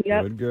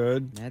 Yep.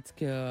 Good. That's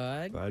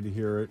good. Glad to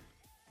hear it.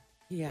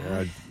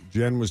 Yeah.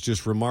 Jen was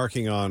just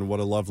remarking on what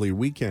a lovely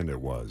weekend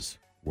it was,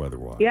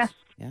 weather-wise. Yeah.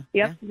 Yeah.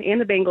 Yep.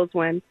 And the Bengals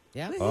win.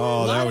 Yeah.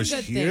 Oh, that was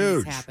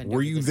huge.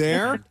 Were you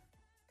there?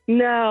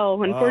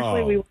 No,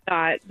 unfortunately we were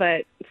not,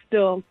 but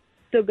still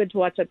good to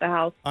watch at the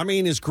house. I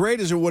mean, as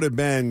great as it would have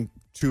been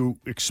to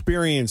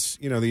experience,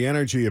 the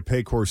energy at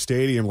Paycor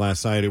Stadium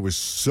last night, it was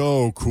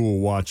so cool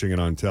watching it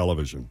on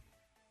television.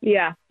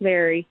 Yeah,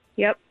 very.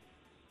 Yep.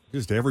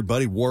 Just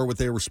everybody wore what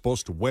they were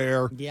supposed to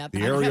wear. Yep. The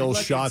I kept aerial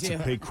looking, shots too.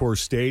 at Paycor I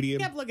Stadium.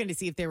 kept looking to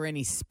see if there were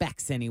any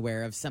specks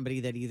anywhere of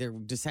somebody that either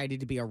decided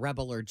to be a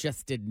rebel or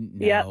just didn't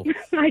know. Yep,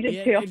 I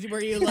did too.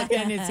 Were you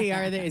looking to see,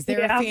 is there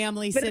Yeah. a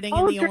family But it sitting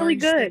all in the looked really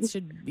orange? good. That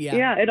should,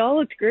 Yeah, it all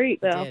looked great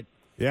though. did.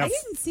 Yeah. I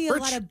didn't see a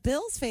lot of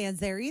Bills fans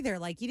there either.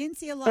 Like, you didn't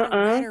see a lot of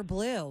Uh-uh. red or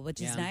blue,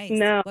 which is nice.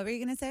 No. What were you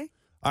going to say?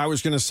 I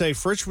was going to say,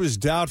 Fritch was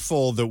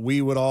doubtful that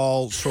we would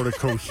all sort of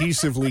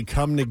cohesively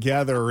come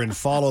together and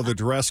follow the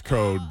dress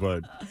code,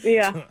 but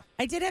Yeah.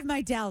 I did have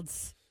my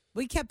doubts.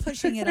 We kept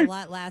pushing it a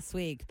lot last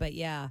week, but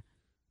yeah.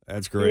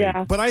 that's great.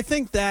 Yeah. But I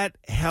think that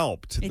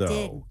helped, It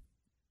though.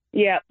 did.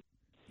 Yep.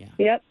 Yeah.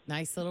 Yep.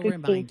 Nice little Good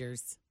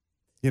reminders.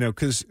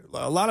 Because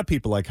a lot of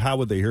people, like, how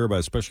would they hear about it,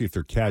 especially if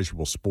they're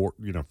casual sport,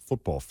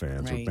 football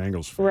fans Right. or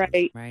Bengals fans,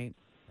 Right. Right.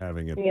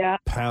 having it Yeah.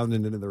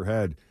 pounding into their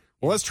head.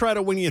 Well, let's try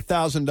to win you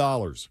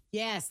 $1,000.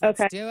 Yes, let's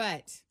Okay. do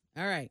it.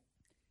 All right.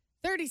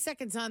 30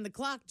 seconds on the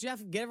clock.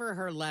 Jeff, give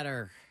her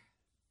letter.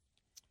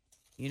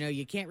 You know,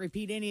 you can't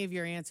repeat any of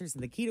your answers,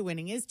 and the key to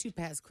winning is to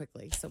pass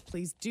quickly. So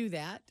please do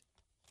that.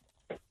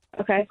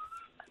 Okay.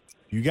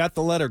 You got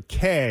the letter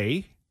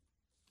K.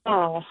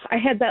 Oh, I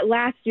had that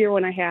last year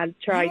when I had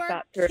tried You are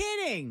thought through.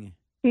 kidding.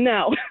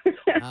 No.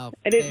 Oh,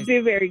 I didn't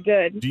do very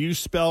good. Do you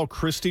spell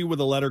Christy with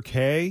a letter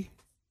K?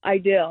 I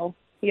do.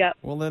 Yep.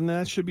 Well, then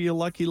that should be a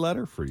lucky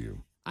letter for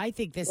you. I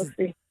think this is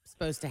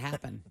supposed to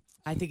happen.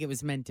 I think it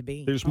was meant to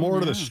be. There's more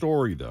to the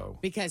story, though.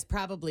 Because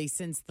probably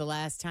since the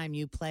last time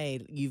you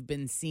played, you've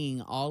been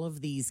seeing all of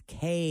these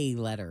K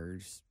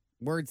letters,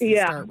 words that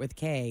Yeah. start with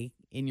K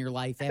in your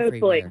life Hopefully.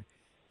 everywhere.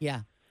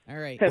 Yeah. All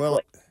right. Well,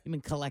 You've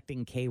been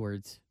collecting K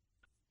words.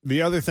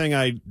 the other thing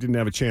I didn't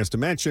have a chance to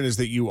mention is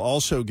that you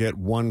also get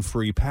one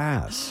free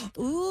pass.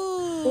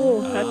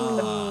 Ooh.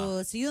 that's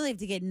good. So you only have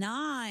to get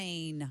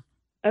 9.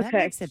 That Okay.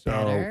 makes it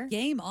better.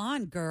 Game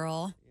on,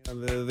 girl.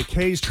 The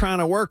K's trying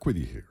to work with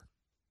you here.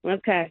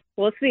 Okay.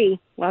 We'll see.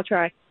 I'll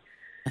try.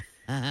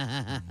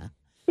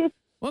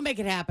 We'll make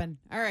it happen.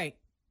 All right.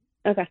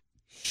 Okay.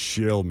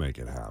 She'll make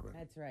it happen.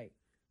 That's right.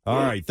 All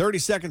right, 30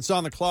 seconds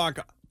on the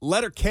clock.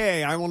 Letter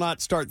K. I will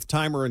not start the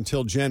timer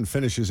until Jen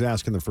finishes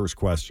asking the first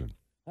question.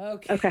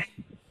 Okay. Okay.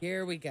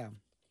 Here we go.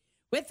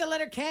 With the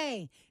letter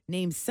K,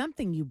 name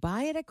something you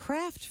buy at a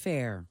craft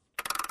fair.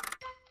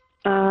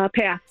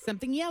 Pass.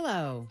 Something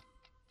yellow.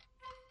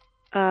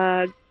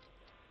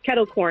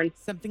 Kettle corn.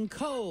 Something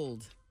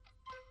cold.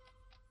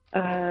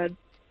 Pass.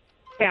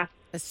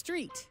 A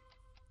street.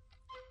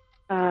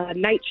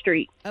 Night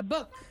Street. A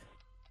book.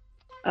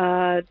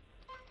 Pass.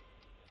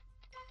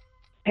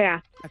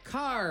 A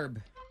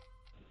carb.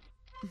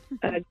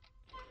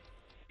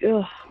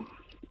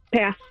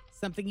 Pass.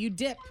 Something you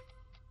dip.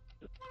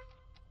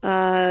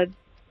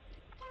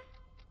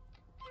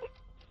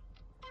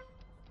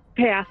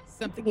 Pass.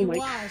 Something Oh you my-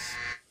 wash.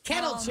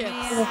 Kettle chips.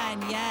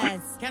 Man,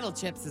 yes. Kettle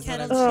chips is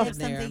Kettle what I'm chips,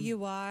 saying there. something you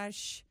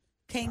wash.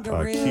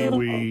 Kangaroo.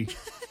 Kiwi.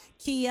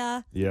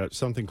 Kia. Yeah,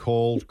 something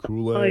cold.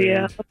 Kool-Aid. Oh,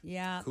 yeah.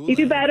 Yeah. You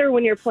do better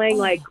when you're playing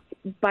like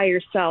by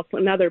yourself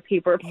when other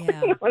people are playing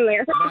on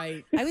there.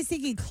 Right. I was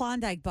thinking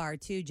Klondike bar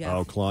too, Jeff.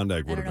 Oh,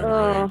 Klondike I would don't have know been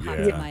why Oh, that great. popped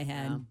in Yeah. my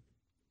head.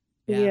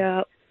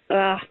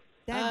 Yeah.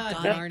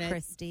 Daggone it, it.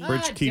 Christy.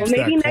 Rich Ah, keeps Well, maybe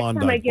that next time I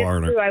Klondike get bar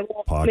in through, I her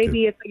won't. pocket.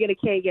 Maybe if I get a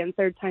K again,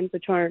 third time's a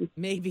charm.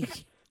 Maybe.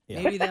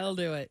 Maybe that'll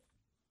do it.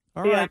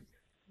 All right.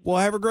 Well,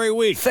 have a great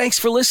week. Thanks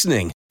for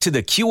listening to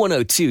the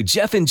Q102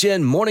 Jeff and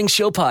Jen Morning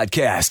Show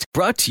podcast,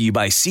 brought to you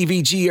by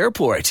CVG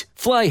Airport.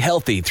 Fly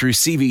healthy through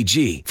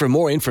CVG. For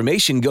more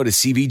information, go to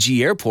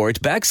CVG Airport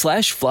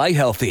 /fly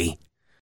healthy.